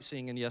hiking,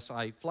 sightseeing, and yes,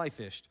 I fly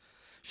fished.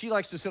 She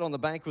likes to sit on the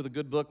bank with a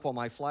good book while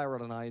my fly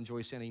rod and I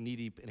enjoy standing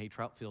knee-deep in a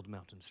trout-filled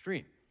mountain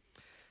stream.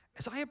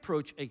 As I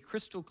approach a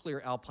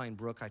crystal-clear alpine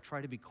brook, I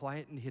try to be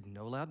quiet and hidden.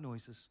 No loud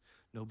noises,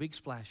 no big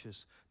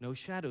splashes, no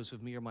shadows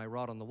of me or my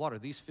rod on the water.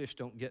 These fish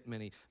don't get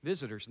many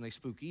visitors, and they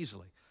spook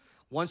easily.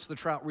 Once the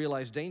trout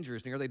realize danger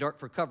is near, they dart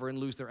for cover and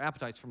lose their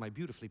appetites for my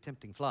beautifully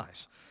tempting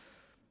flies.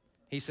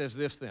 He says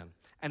this then,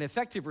 an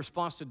effective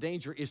response to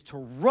danger is to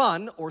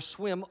run or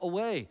swim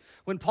away.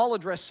 When Paul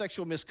addressed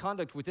sexual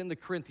misconduct within the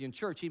Corinthian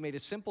church, he made a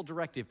simple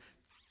directive,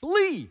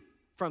 flee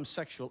from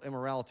sexual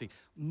immorality.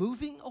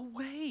 Moving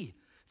away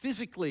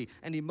physically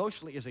and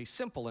emotionally is a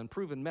simple and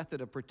proven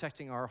method of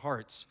protecting our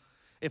hearts.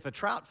 If a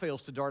trout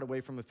fails to dart away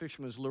from a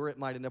fisherman's lure, it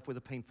might end up with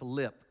a painful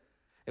lip.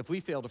 If we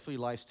fail to flee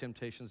life's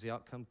temptations, the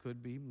outcome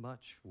could be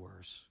much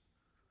worse.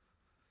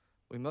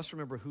 We must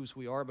remember whose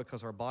we are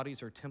because our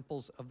bodies are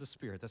temples of the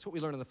Spirit. That's what we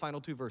learn in the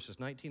final two verses,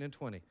 19 and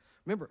 20.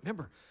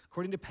 Remember,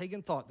 according to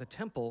pagan thought, the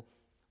temple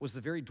was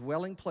the very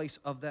dwelling place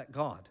of that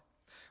God.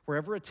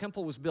 Wherever a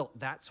temple was built,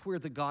 that's where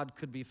the God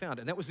could be found.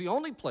 And that was the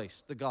only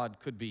place the God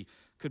could be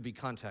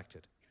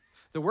contacted.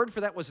 The word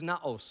for that was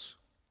naos,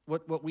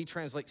 what we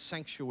translate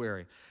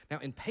sanctuary. Now,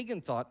 in pagan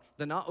thought,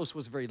 the naos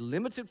was a very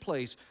limited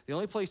place, the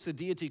only place the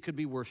deity could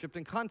be worshiped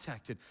and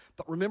contacted.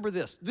 But remember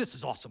this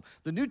is awesome.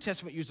 The New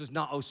Testament uses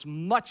naos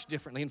much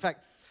differently. In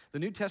fact, the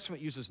New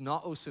Testament uses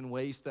naos in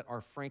ways that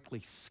are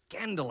frankly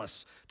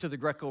scandalous to the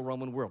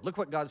Greco-Roman world. Look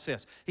what God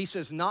says. He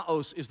says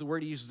naos is the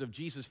word he uses of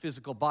Jesus'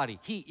 physical body.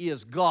 He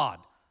is God.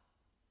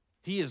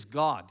 He is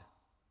God.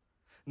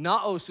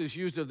 Naos is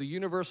used of the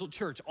universal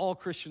church, all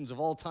Christians of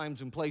all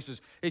times and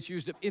places. It's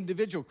used of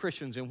individual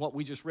Christians in what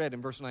we just read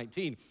in verse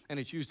 19, and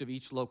it's used of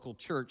each local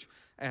church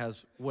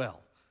as well.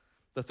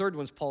 The third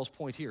one's Paul's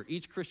point here.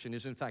 Each Christian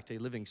is, in fact, a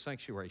living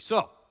sanctuary.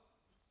 So,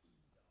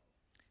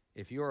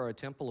 if you are a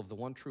temple of the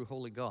one true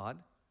holy God,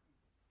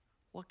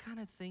 what kind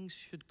of things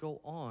should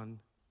go on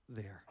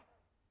there?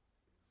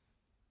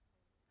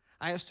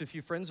 I asked a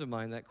few friends of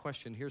mine that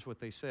question. Here's what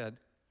they said.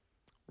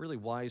 Really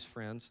wise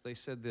friends. They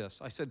said this.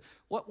 I said,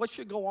 what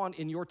should go on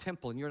in your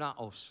temple, in your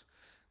naos?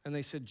 And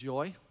they said,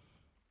 joy,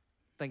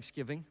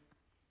 thanksgiving,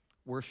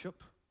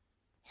 worship,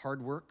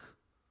 hard work,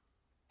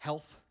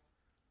 health,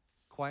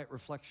 quiet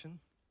reflection,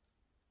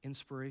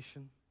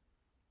 inspiration,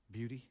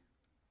 beauty.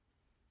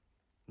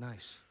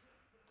 Nice.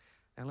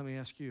 And let me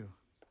ask you,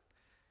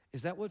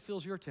 is that what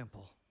fills your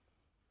temple?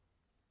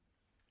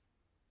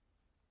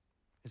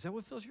 Is that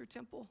what fills your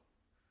temple?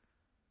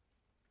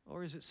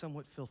 Or is it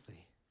somewhat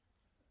filthy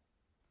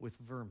with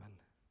vermin?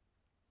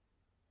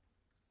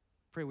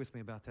 Pray with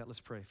me about that. Let's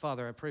pray.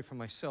 Father, I pray for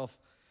myself.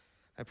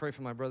 I pray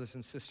for my brothers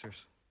and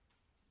sisters.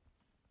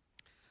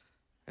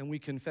 And we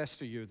confess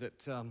to you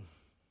that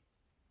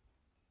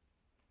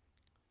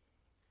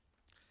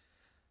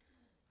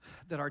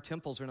that our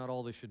temples are not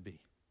all they should be.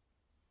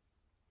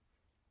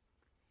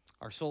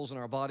 Our souls and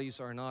our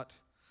bodies are not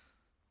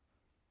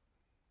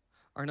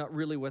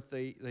really what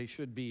they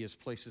should be as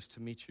places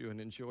to meet you and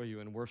enjoy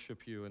you and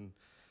worship you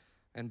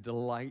and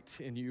delight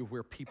in you,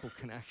 where people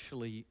can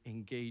actually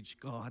engage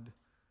God.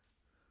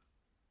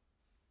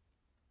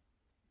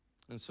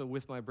 And so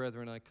with my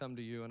brethren, I come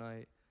to you and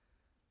I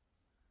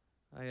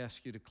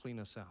ask you to clean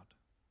us out.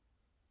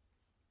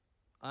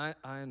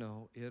 I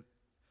know it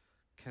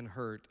can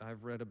hurt.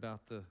 I've read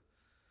about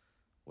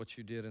what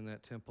you did in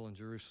that temple in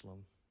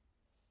Jerusalem.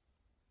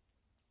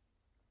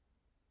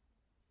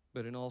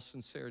 But in all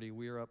sincerity,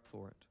 we are up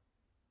for it.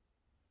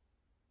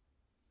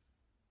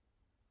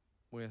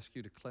 We ask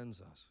you to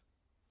cleanse us.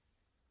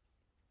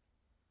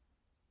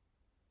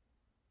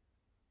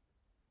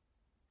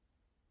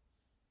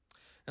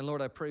 And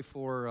Lord, I pray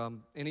for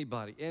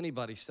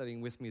anybody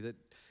studying with me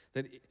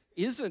that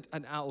isn't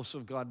an ounce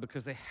of God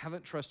because they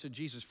haven't trusted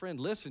Jesus. Friend,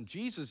 listen,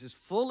 Jesus is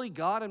fully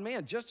God and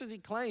man, just as he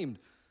claimed.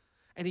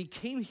 And he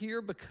came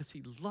here because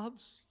he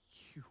loves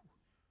you.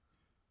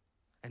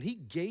 And he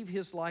gave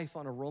his life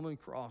on a Roman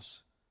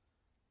cross.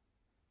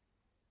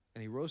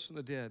 And he rose from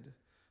the dead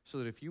so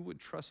that if you would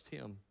trust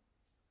him,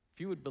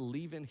 if you would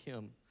believe in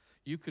him,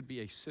 you could be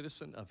a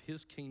citizen of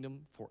his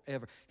kingdom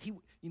forever.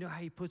 You know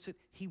how he puts it?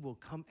 He will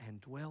come and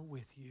dwell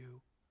with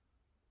you.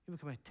 You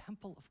become a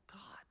temple of God.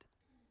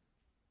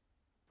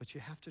 But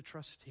you have to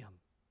trust him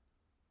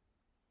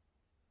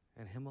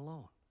and him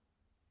alone.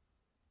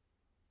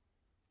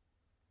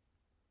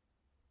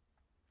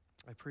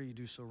 I pray you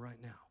do so right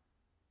now.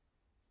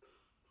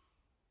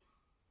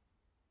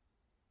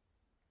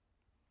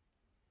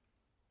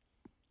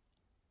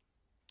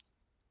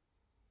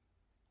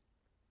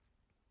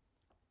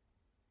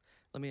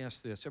 Let me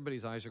ask this.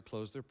 Everybody's eyes are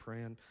closed. They're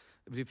praying.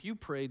 But if you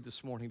prayed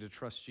this morning to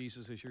trust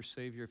Jesus as your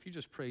Savior, if you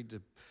just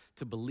prayed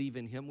to believe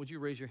in him, would you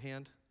raise your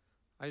hand?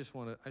 I just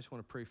want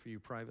to pray for you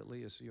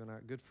privately as you and I.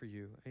 Good for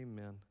you.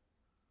 Amen.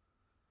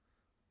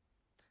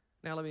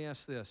 Now let me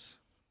ask this.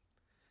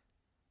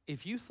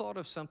 If you thought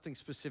of something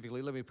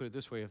specifically, let me put it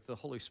this way, if the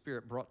Holy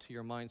Spirit brought to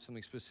your mind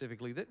something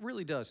specifically that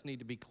really does need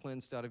to be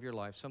cleansed out of your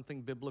life,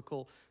 something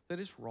biblical that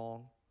is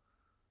wrong,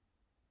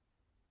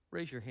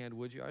 raise your hand,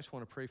 would you? I just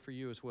want to pray for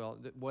you as well.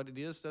 What it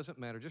is doesn't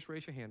matter. Just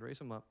raise your hand. Raise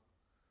them up.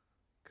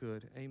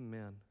 Good.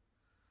 Amen.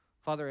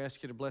 Father, I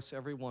ask you to bless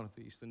every one of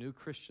these, the new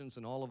Christians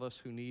and all of us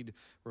who need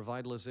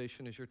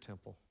revitalization as your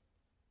temple.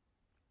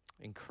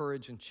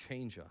 Encourage and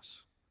change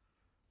us.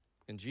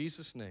 In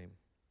Jesus' name,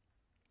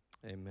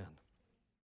 amen.